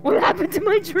 What happened to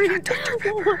my drink?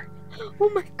 Oh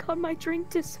my god, my drink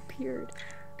disappeared.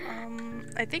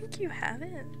 I think you have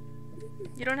it.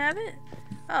 You don't have it?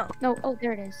 Oh. No, oh,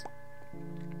 there it is.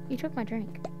 You took my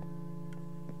drink.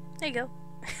 There you go.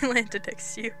 Lanta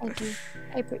texts you. Thank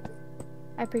you.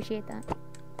 I appreciate that.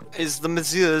 Is the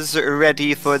messieurs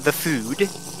ready for the food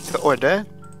to order?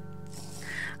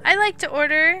 I like to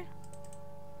order.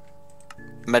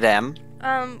 Madame.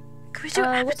 Can we do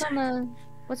appetizers?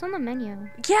 What's on the menu?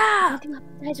 Yeah! We can't do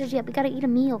appetizers yet. We gotta eat a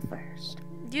meal first.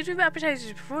 You do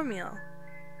appetizers before meal.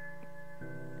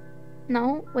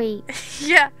 No, wait.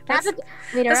 Yeah, that's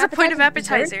the point of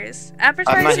appetizers.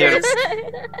 Appetizers.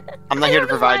 I'm not here to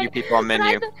provide you people a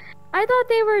menu. I thought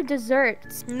they were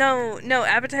desserts. No,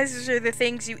 appetizers are the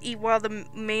things you eat while the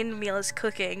main meal is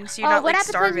cooking, so you're not like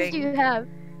starving. What appetizers do you have?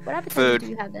 What appetizers do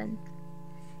you have then?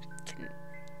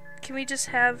 Can we just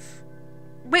have...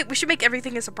 Wait, we should make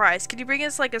everything a surprise. Can you bring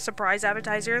us like a surprise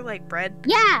appetizer, like bread?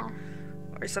 Yeah!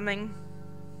 Or something?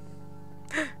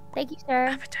 Thank you, sir.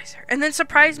 Appetizer. And then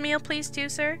surprise meal, please, too,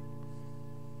 sir.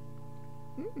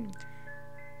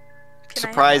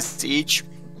 Surprise each?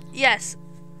 Yes.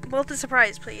 Both the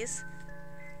surprise, please.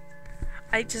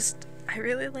 I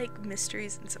really like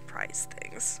mysteries and surprise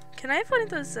things. Can I have one of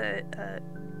those,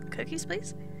 cookies,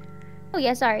 please? Oh,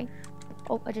 yeah, sorry.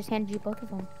 Oh, I just handed you both of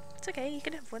them. It's okay, you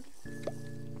can have one.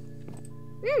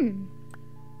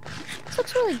 This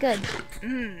looks really good.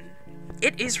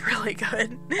 It is really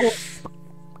good.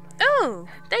 Oh,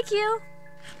 thank you.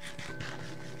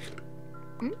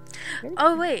 Really?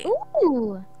 Oh, wait.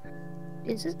 Ooh.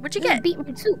 What'd you get?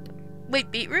 Beetroot soup. Wait,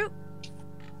 beetroot?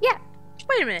 Yeah.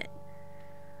 Wait a minute.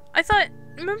 I thought,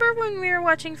 remember when we were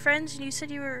watching Friends and you said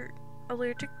you were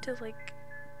allergic to, like,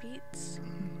 beets?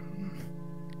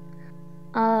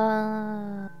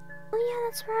 Oh yeah,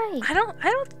 that's right.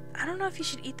 I don't know if you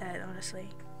should eat that, honestly.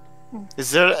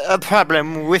 Is there a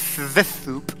problem with the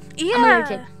soup? Yeah. I'm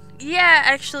allergic. Yeah,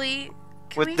 actually.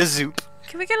 With the soup?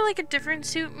 Can we get like a different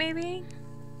soup, maybe?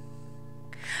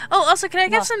 Oh, also, can I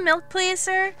get some milk, please,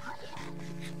 sir?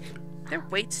 Their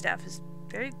wait staff is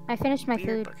very. I finished my weird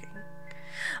food. looking.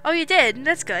 Oh, you did?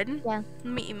 That's good. Yeah.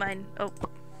 Let me eat mine. Oh.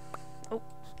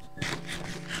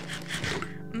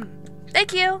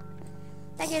 Thank you.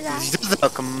 Thank you, guys. You're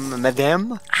welcome,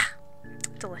 madame.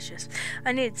 Delicious.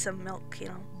 I needed some milk, you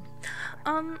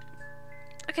know.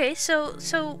 Okay, so,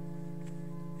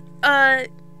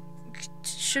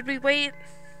 should we wait?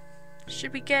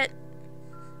 Should we get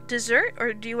dessert,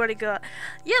 or do you want to go?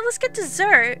 Yeah, let's get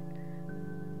dessert.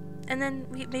 And then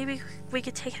maybe we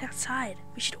could take it outside.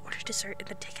 We should order dessert and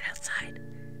then take it outside.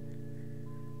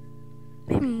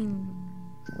 Maybe.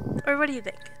 Or what do you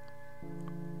think?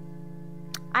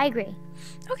 I agree.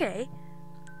 Okay.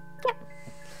 Yeah.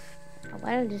 Oh,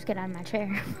 why don't I just get out of my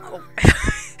chair? Oh.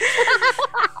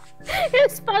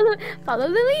 Just follow the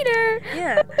leader.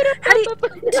 Yeah. How do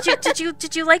you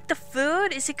did you like the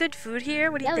food? Is it good food here?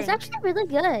 What do you think? It was actually really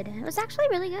good. It was actually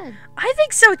really good. I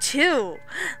think so too.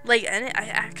 Like, and I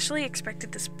actually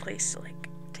expected this place to like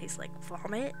taste like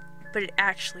vomit, but it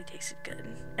actually tasted good,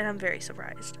 and I'm very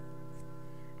surprised.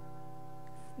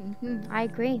 I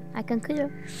agree. I concur.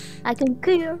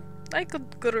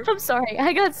 I'm sorry.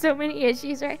 I got so many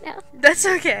issues right now. That's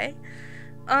okay.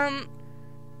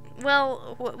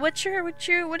 Well, what do you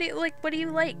like? What do you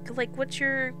like? Like, what's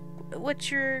your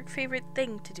favorite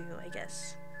thing to do? I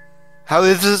guess. How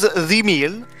is the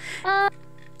meal?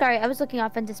 Sorry, I was looking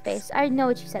off into space. I know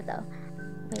what you said though.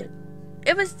 Wait.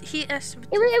 It was he asked.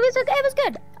 It was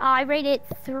good. I rate it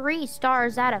 3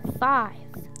 stars out of 5.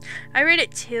 I rate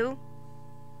it 2.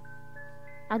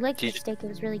 I liked the steak. It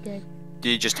was really good. Do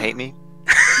you just hate me?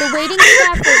 The waiting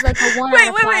staff was like a 1 out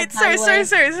of 5. Wait,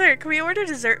 sir. Can we order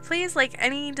dessert, please? Like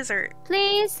any dessert.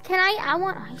 Please, can I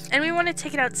want ice cream. And we want to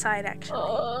take it outside, actually.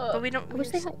 But we don't. I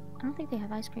don't think they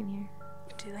have ice cream here.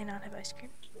 Do they not have ice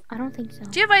cream? I don't think so.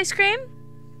 Do you have ice cream?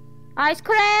 Ice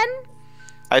cream?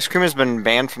 Ice cream has been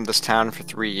banned from this town for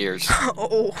 3 years.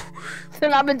 Oh.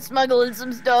 Then I've been smuggling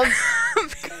some stuff.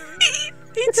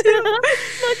 Me too.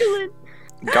 Smuggling.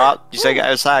 You said get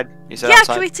outside. You said yeah,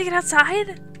 outside. can we take it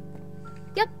outside?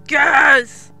 Yep.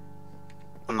 Yes!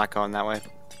 I'm not going that way.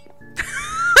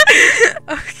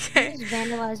 Okay. He's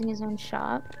vandalizing his own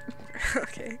shop.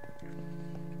 Okay.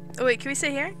 Oh wait, can we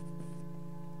sit here?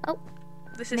 Oh.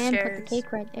 This is Man chairs. put the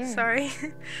cake right there. Sorry.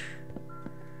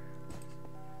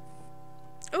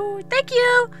 Oh, thank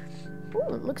you!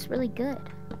 Ooh, it looks really good.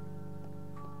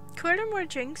 Can we order more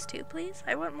drinks too, please?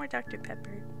 I want more Dr.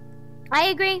 Pepper. I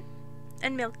agree.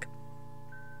 And milk.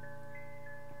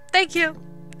 Thank you.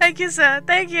 Thank you, sir.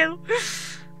 Thank you.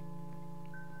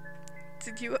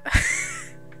 Did you...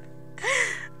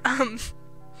 I'm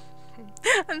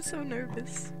so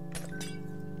nervous.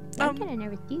 I'm kind of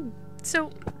nervous too.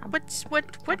 So, what?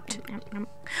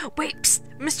 Wait, psst,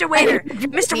 Mr. Waiter!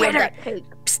 Mr. Waiter!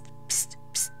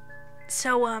 Psst.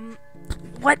 So,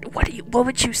 what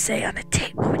would you say on a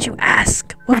date? What would you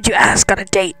ask? What would you ask on a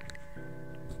date?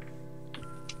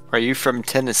 Are you from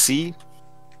Tennessee?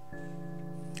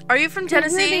 Are you from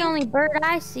Tennessee? You're the only bird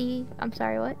I see. I'm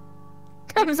sorry, what?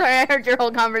 I'm sorry, I heard your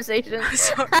whole conversation.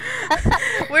 Sorry.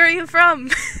 Where are you from?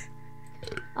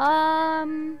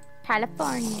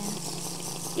 California.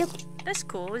 Yep. That's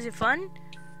cool. Was it fun?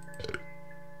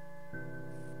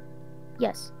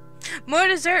 Yes. More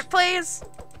dessert, please.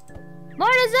 More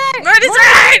dessert! More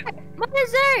dessert! More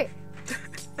dessert!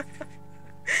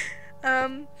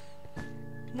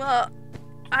 Well,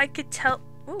 I could tell.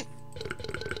 Ooh.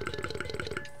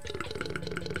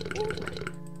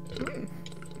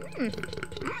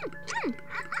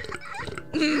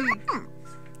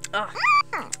 Oh,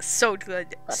 so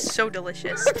good, so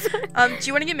delicious. Do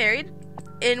you want to get married?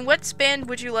 In what span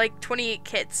would you like 28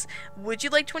 kids? Would you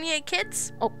like 28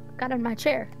 kids? Oh, got out of my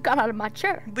chair. Got out of my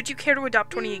chair. Would you care to adopt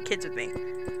 28 kids with me?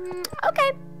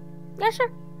 Okay. Yeah,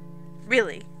 sure.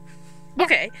 Really? Yeah.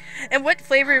 Okay. And what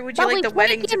flavor would you But like we the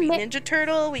wedding to can't be? ma- Ninja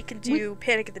Turtle? We could do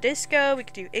Panic at the Disco. We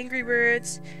could do Angry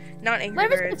Birds. Not Angry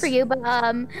Whatever's good Birds. for you, but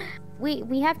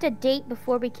we have to date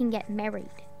before we can get married.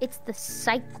 It's the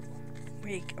cycle.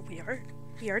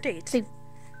 We are dates. So-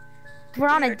 We're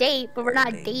on We're- a date, but we're we're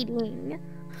not dating. dating.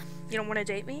 You don't want to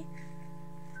date me?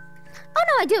 Oh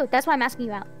no, I do. That's why I'm asking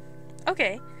you out.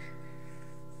 Okay.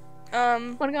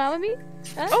 Wanna go out with me?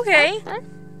 Huh? Okay. Huh?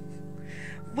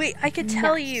 Wait, I could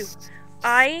tell you.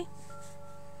 Nice.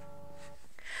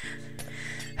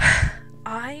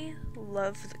 I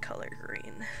love the color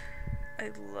green. I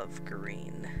love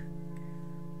green.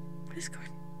 What is going?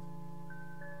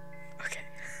 Okay.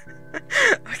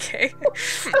 Okay.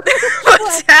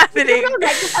 What's happening?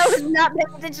 I was not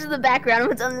paying attention to the background. I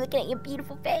was only looking at your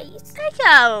beautiful face.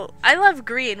 Yo, I love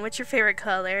green. What's your favorite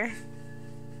color?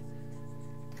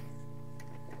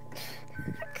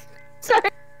 Sorry.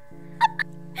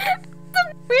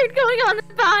 Something weird going on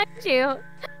behind you.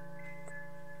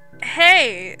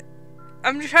 Hey,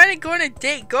 I'm trying to go on a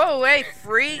date. Go away,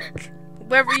 freak.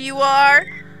 Whoever you are.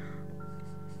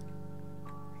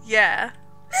 Yeah.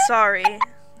 Sorry.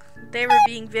 They were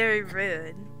being very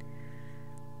rude.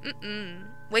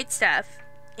 Waitstaff.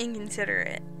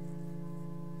 Inconsiderate.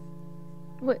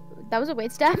 What? That was a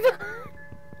waitstaff?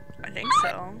 I think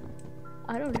so.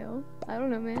 I don't know. I don't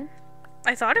know, man.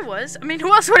 I thought it was. I mean,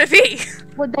 who else would it be?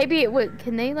 Would they be?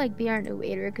 Can they like be our new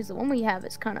waiter? Because the one we have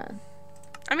is kind of.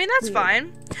 I mean, that's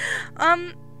Weird.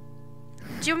 fine.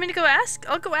 Do you want me to go ask?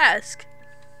 I'll go ask.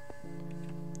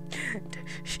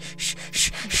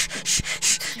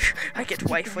 I get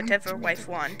wife whatever wife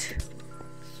want.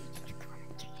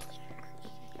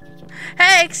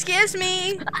 Hey, excuse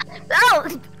me.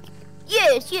 Oh,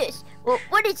 yes. Well,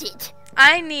 what is it?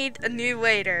 I need a new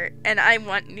waiter, and I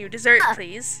want new dessert,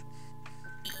 please.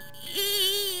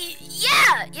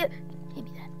 Yeah. Hand me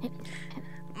that.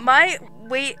 My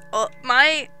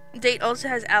my date also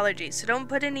has allergies, so don't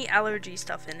put any allergy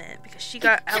stuff in it because she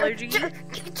got allergies.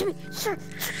 Give it to me, sure.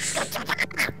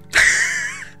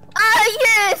 Ah,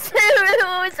 yes!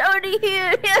 It's already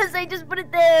here. Yes, I just put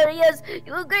it there. Yes,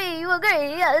 you agree.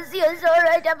 Yes, all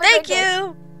right. Have a Thank good day.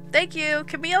 you. Thank you.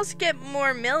 Can we also get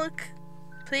more milk,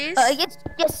 please?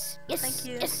 Yes. Thank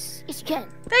you. Yes, you can.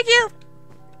 Thank you.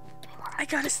 I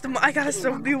got us a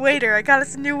new waiter. I got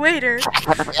us a new waiter.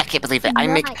 I can't believe it. I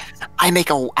make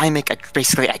a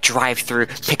basically a drive-through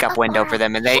pickup window for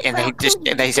them, and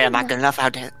they say I'm not good enough. How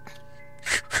dare?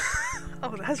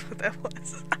 Oh, that's what that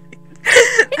was.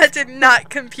 That did not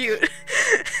compute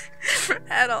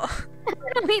at all. I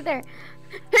don't either.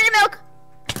 Here's your milk.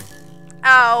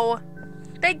 Ow.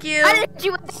 Thank you. I didn't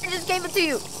you. I just gave it to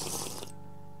you.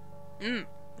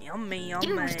 Yummy. Give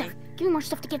me more stuff. Give me more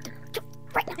stuff to give them.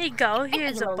 Right now. Here you go.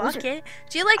 Here's a little loser. bucket.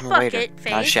 Do you like I'm a waiter, bucket not a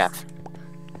face? chef.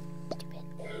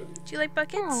 Do you like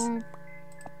buckets? Oh,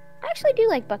 I actually do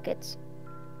like buckets.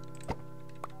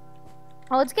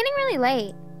 Oh, it's getting really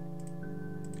late.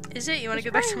 Is it? You want to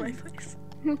go back to my place?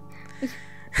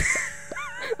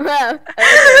 Wow.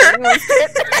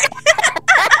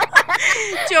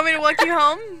 Do you want me to walk you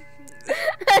home?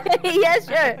 Yeah,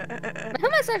 sure. My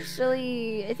home is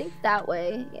actually, I think, that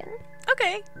way. Yeah.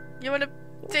 Okay. You want to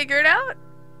figure it out?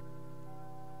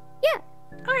 Yeah.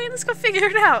 Alright, let's go figure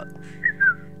it out.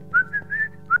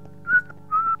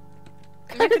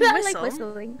 You can I whistle. like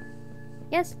whistling.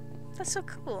 Yes. That's so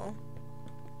cool.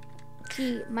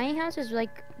 See, my house is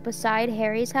like beside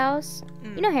Harry's house.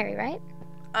 You know Harry, right?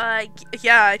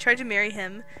 Yeah, I tried to marry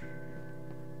him.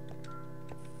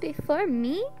 Before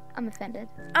me? I'm offended.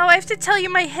 Oh, I have to tell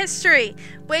you my history.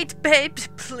 Wait, babe,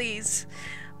 please.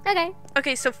 Okay.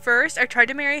 Okay, so first, I tried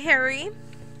to marry Harry.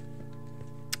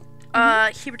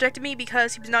 He rejected me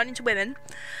because he was not into women.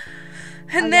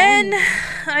 And Oh, then yeah.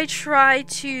 I tried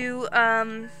to,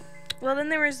 well, then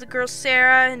there was the girl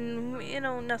Sarah, and, you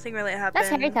know, nothing really happened. That's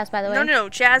Harry's house, by the way. No,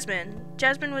 Jasmine.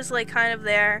 Jasmine was, like, kind of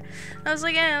there. I was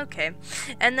like, okay.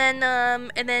 And then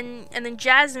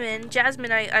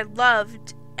Jasmine I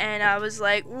loved, and I was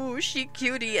like, ooh, she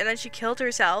cutie, and then she killed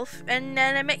herself, and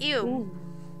then I met you. Ooh.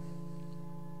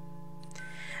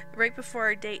 Right before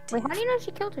our date. Wait, how do you know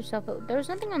she killed herself? There was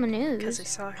nothing on the news. Because I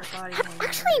saw her body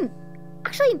hanging.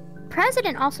 Actually,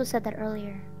 President also said that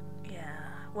earlier. Yeah.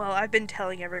 Well, I've been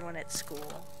telling everyone at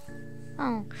school.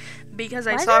 Oh. Because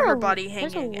I Why is saw there her a- body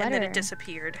there's a hanging, and then it letter.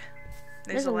 disappeared.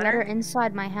 There's a letter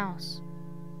inside my house.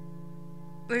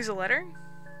 There's a letter?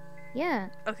 Yeah.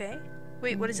 Okay.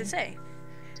 Wait, what does it say?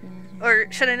 Mm-hmm.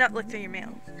 Or should I not look through your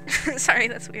mail? Sorry,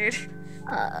 that's weird.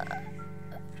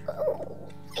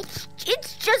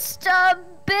 It's just a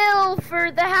bill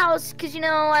for the house, cause you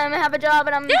know I have a job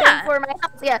and I'm Yeah. paying for my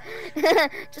house. Yeah.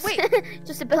 just, Wait.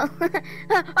 just a bill. All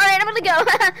right, I'm gonna go.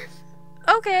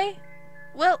 Okay.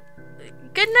 Well,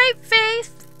 good night,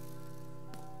 Faith.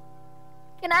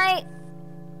 Good night.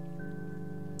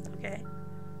 Okay.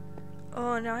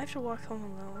 Oh, now I have to walk home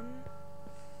alone.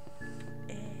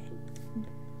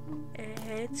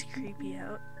 It's creepy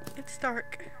out. It's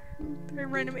dark. There are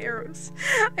random arrows.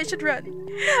 I should run.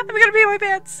 I'm gonna pee my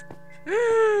pants.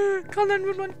 Call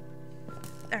 911.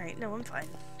 Alright, no, I'm fine.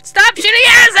 Stop shooting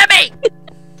arrows at me!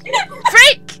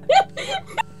 Freak!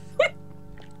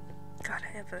 God,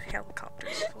 I have a helicopter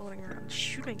floating around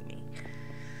shooting me.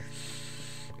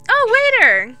 Oh,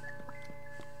 waiter!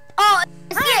 Oh,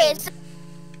 yes.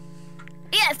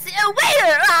 Yes,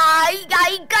 waiter. I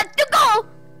got to go.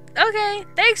 Okay,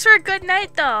 thanks for a good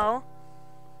night, though.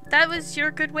 That was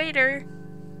your good waiter.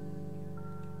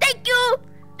 Thank you.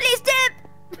 Please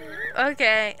tip.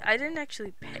 Okay, I didn't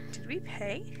actually pay. Did we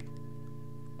pay?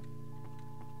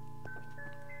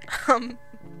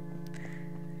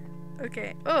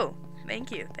 Okay. Oh,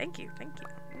 thank you. Thank you. Thank you.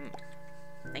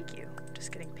 Thank you. I'm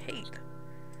just getting paid.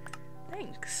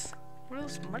 Thanks. Where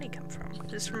does money come from?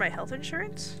 Is this for my health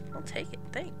insurance? I'll take it.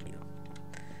 Thank you.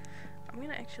 I'm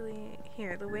gonna actually...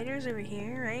 Here, the waiter's over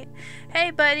here, right?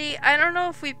 Hey, buddy, I don't know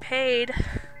if we paid,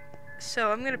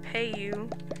 so I'm gonna pay you.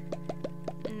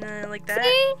 Like that.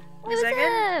 See? Is that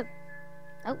good? Up?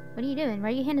 Oh, what are you doing? Why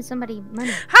are you handing somebody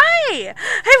money? Hi! Hey,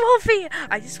 Wolfy!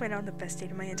 I just went on the best date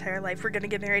of my entire life. We're gonna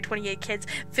get married, 28 kids,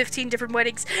 15 different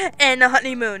weddings, and a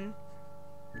honeymoon.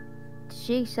 Did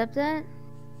she accept that?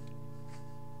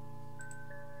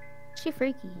 She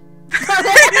freaky.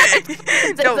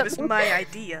 No, it was my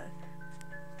idea.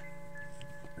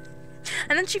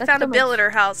 And then she That's found so a bill much. at her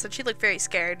house, and she looked very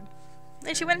scared.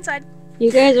 And she went inside.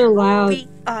 You guys are loud. We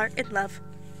are in love.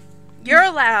 You're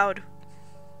allowed.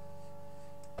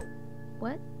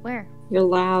 What? Where? You're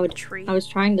loud. Tree. I was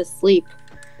trying to sleep.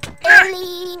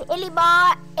 Ellie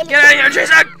bot. Get out of here,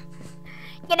 Jason!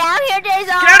 Get out here, Jason.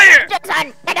 Get out of here!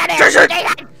 Jason, get out of here.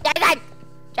 Jason!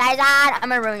 Jason. I'm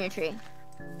gonna ruin your tree.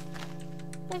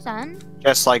 Jason.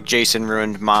 Just like Jason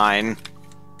ruined mine.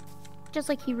 Just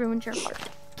like he ruined your heart.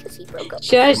 Because he broke up.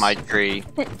 Shush. My tree.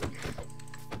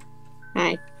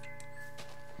 Hi.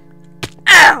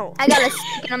 Ow! I got a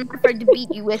stick and I'm not afraid to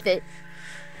beat you with it.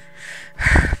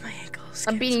 My ankles.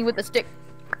 I'm beating you with a stick.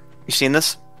 You seen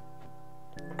this?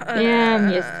 Yeah,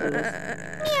 I'm used to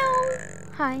this.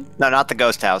 Hi. No, not the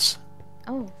ghost house.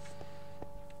 Oh.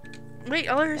 Wait,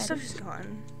 all her stuff is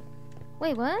gone.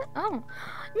 Wait, what? Oh.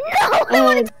 No! I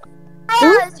want to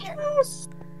House?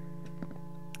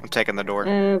 I'm taking the door.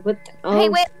 What? The, oh, Hey,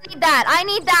 wait, I need that. I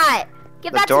need that.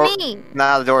 Give The that door- to me.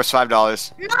 Nah, the door's $5.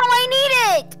 No,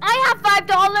 I need it. I have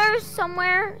 $5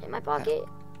 somewhere in my pocket.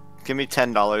 Give me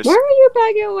 $10. Where are you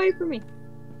backing away from me?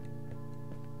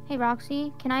 Hey,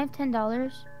 Roxy, can I have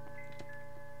 $10?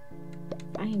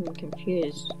 I am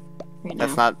confused right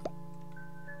That's now. not.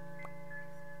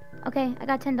 Okay, I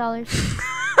got $10.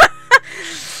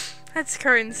 That's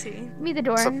currency. Give me the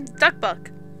door. So- Duck buck.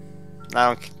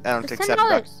 I don't It's accept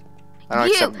duck. $10. I don't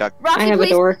You, accept duck. Roxy, I have please,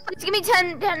 a door. please give me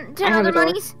 10 I have other a door.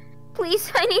 monies. Please,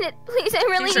 I need it. Please, I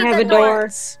really These need are have that a door.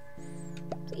 donuts.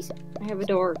 Please. I have a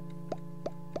door.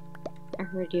 I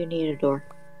heard you need a door.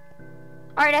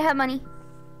 Alright, I have money.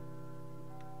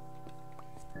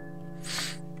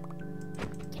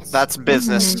 Yes. That's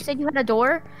business. You said you had a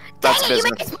door? That's Dang it, you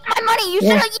made me business. spend my money! You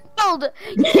Yeah. should have yelled!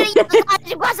 You should have yelled as much as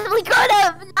you possibly could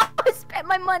have! Now I spent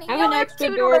my money! Have Now an I extra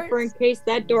two door doors. for in case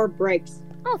that door breaks.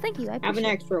 Oh, thank you. I Have appreciate an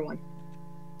it. extra one.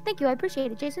 Thank you. I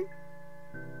appreciate it, Jason.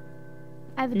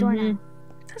 I have a door now.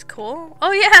 That's cool.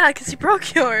 Oh yeah, because you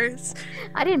broke yours.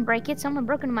 I didn't break it. Someone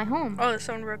broke into my home. Oh,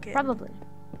 someone broke it. Probably.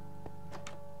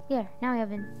 Here, now I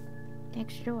have an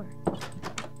Next door.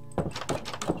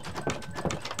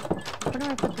 Where do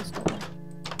I put this door?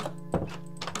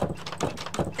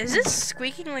 Is this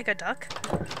squeaking like a duck?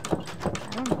 I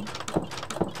don't know.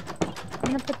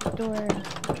 I'm gonna put the door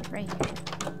right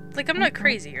here. Like, I'm not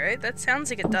crazy, right? That sounds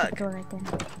like a I'm gonna duck. put the door right there.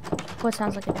 What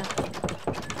sounds like a duck?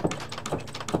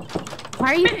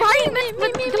 Why are you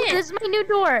This is my new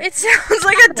door. It sounds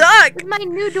like a duck! This is my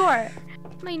new door.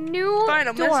 My new Fine,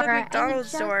 I'll door. mess with and McDonald's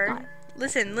it's just door. not-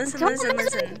 Listen. You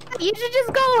should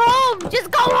just go home.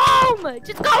 Just go home.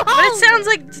 Just go home. But it sounds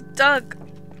like duck.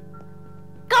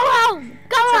 Go home.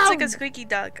 Go home. Sounds like a squeaky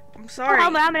duck. I'm sorry. Go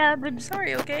home. I'm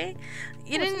sorry, okay?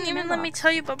 You What's didn't in your even let me mailbox?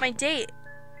 tell you about my date.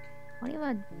 Why do you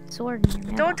have a sword in your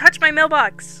mailbox? Don't touch my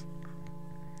mailbox.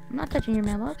 I'm not touching your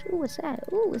mailbox. Ooh, what's that?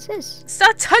 Ooh, what's this?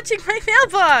 Stop touching my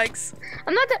mailbox.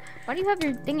 I'm not. Why do you have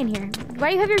your thing in here? Why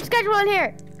do you have your schedule in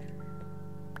here?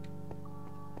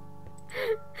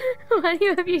 Why do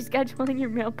you have your schedule in your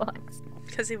mailbox?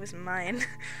 Because it was mine.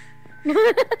 Okay.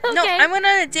 No, I went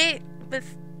on a date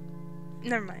with...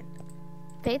 Never mind.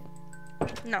 Faith?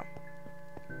 No.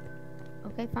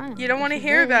 Okay, fine. You don't want to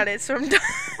hear about it, so I'm done.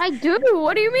 I do.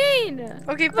 What do you mean?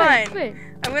 Okay, Good, fine. good.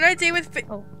 I went on a date with...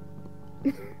 Oh.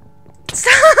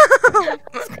 Stop!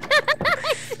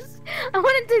 I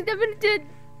wanted to.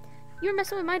 You were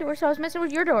messing with my door, so I was messing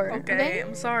with your door. Okay,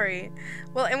 I'm sorry.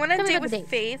 Well, I went on a Tell me date about with the date.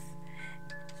 Faith,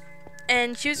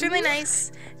 and she was really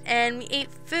nice, and we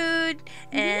ate food,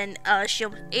 and she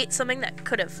ate something that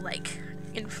could have, like,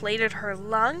 inflated her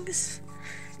lungs,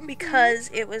 because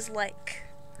it was, like,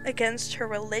 against her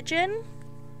religion.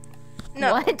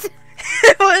 No. What?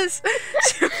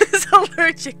 She was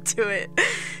allergic to it.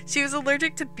 She was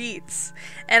allergic to beets.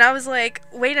 And I was like,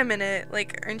 wait a minute,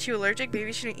 like, aren't you allergic? Maybe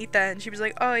you shouldn't eat that. And she was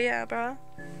like, oh yeah, bro.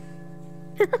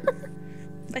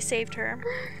 I saved her.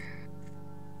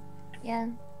 Yeah.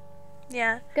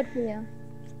 Yeah. Good for you.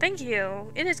 Thank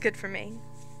you. It is good for me.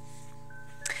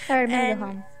 Alright, I'm And-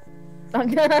 gonna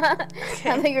go home.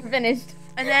 I think you're finished.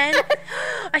 And then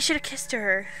I should have kissed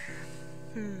her.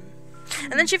 And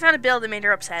then she found a bill that made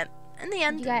her upset. In the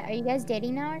end. Are you guys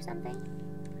dating now or something?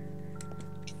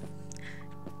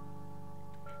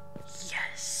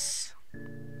 Yes.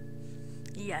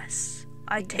 Yes.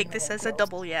 I take this as a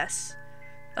double yes.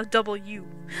 A W.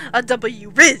 A W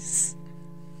Riz.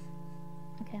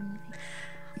 Okay, I'm leaving.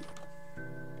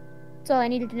 That's all I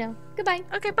needed to know. Goodbye.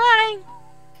 Okay, bye.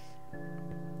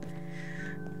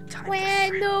 Time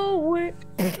When the world.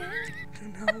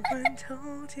 No one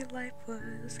told you life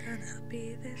was gonna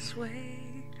be this way.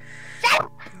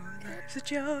 Your life's a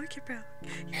joke, you're broke.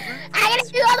 I gotta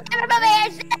do all the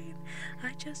information.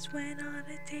 I just went on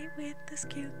a date with this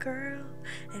cute girl,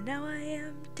 and now I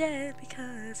am dead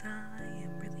because I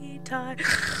am really tired.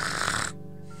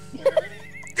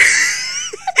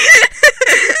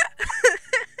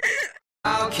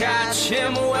 I'll catch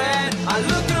him when I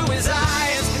look through his eyes.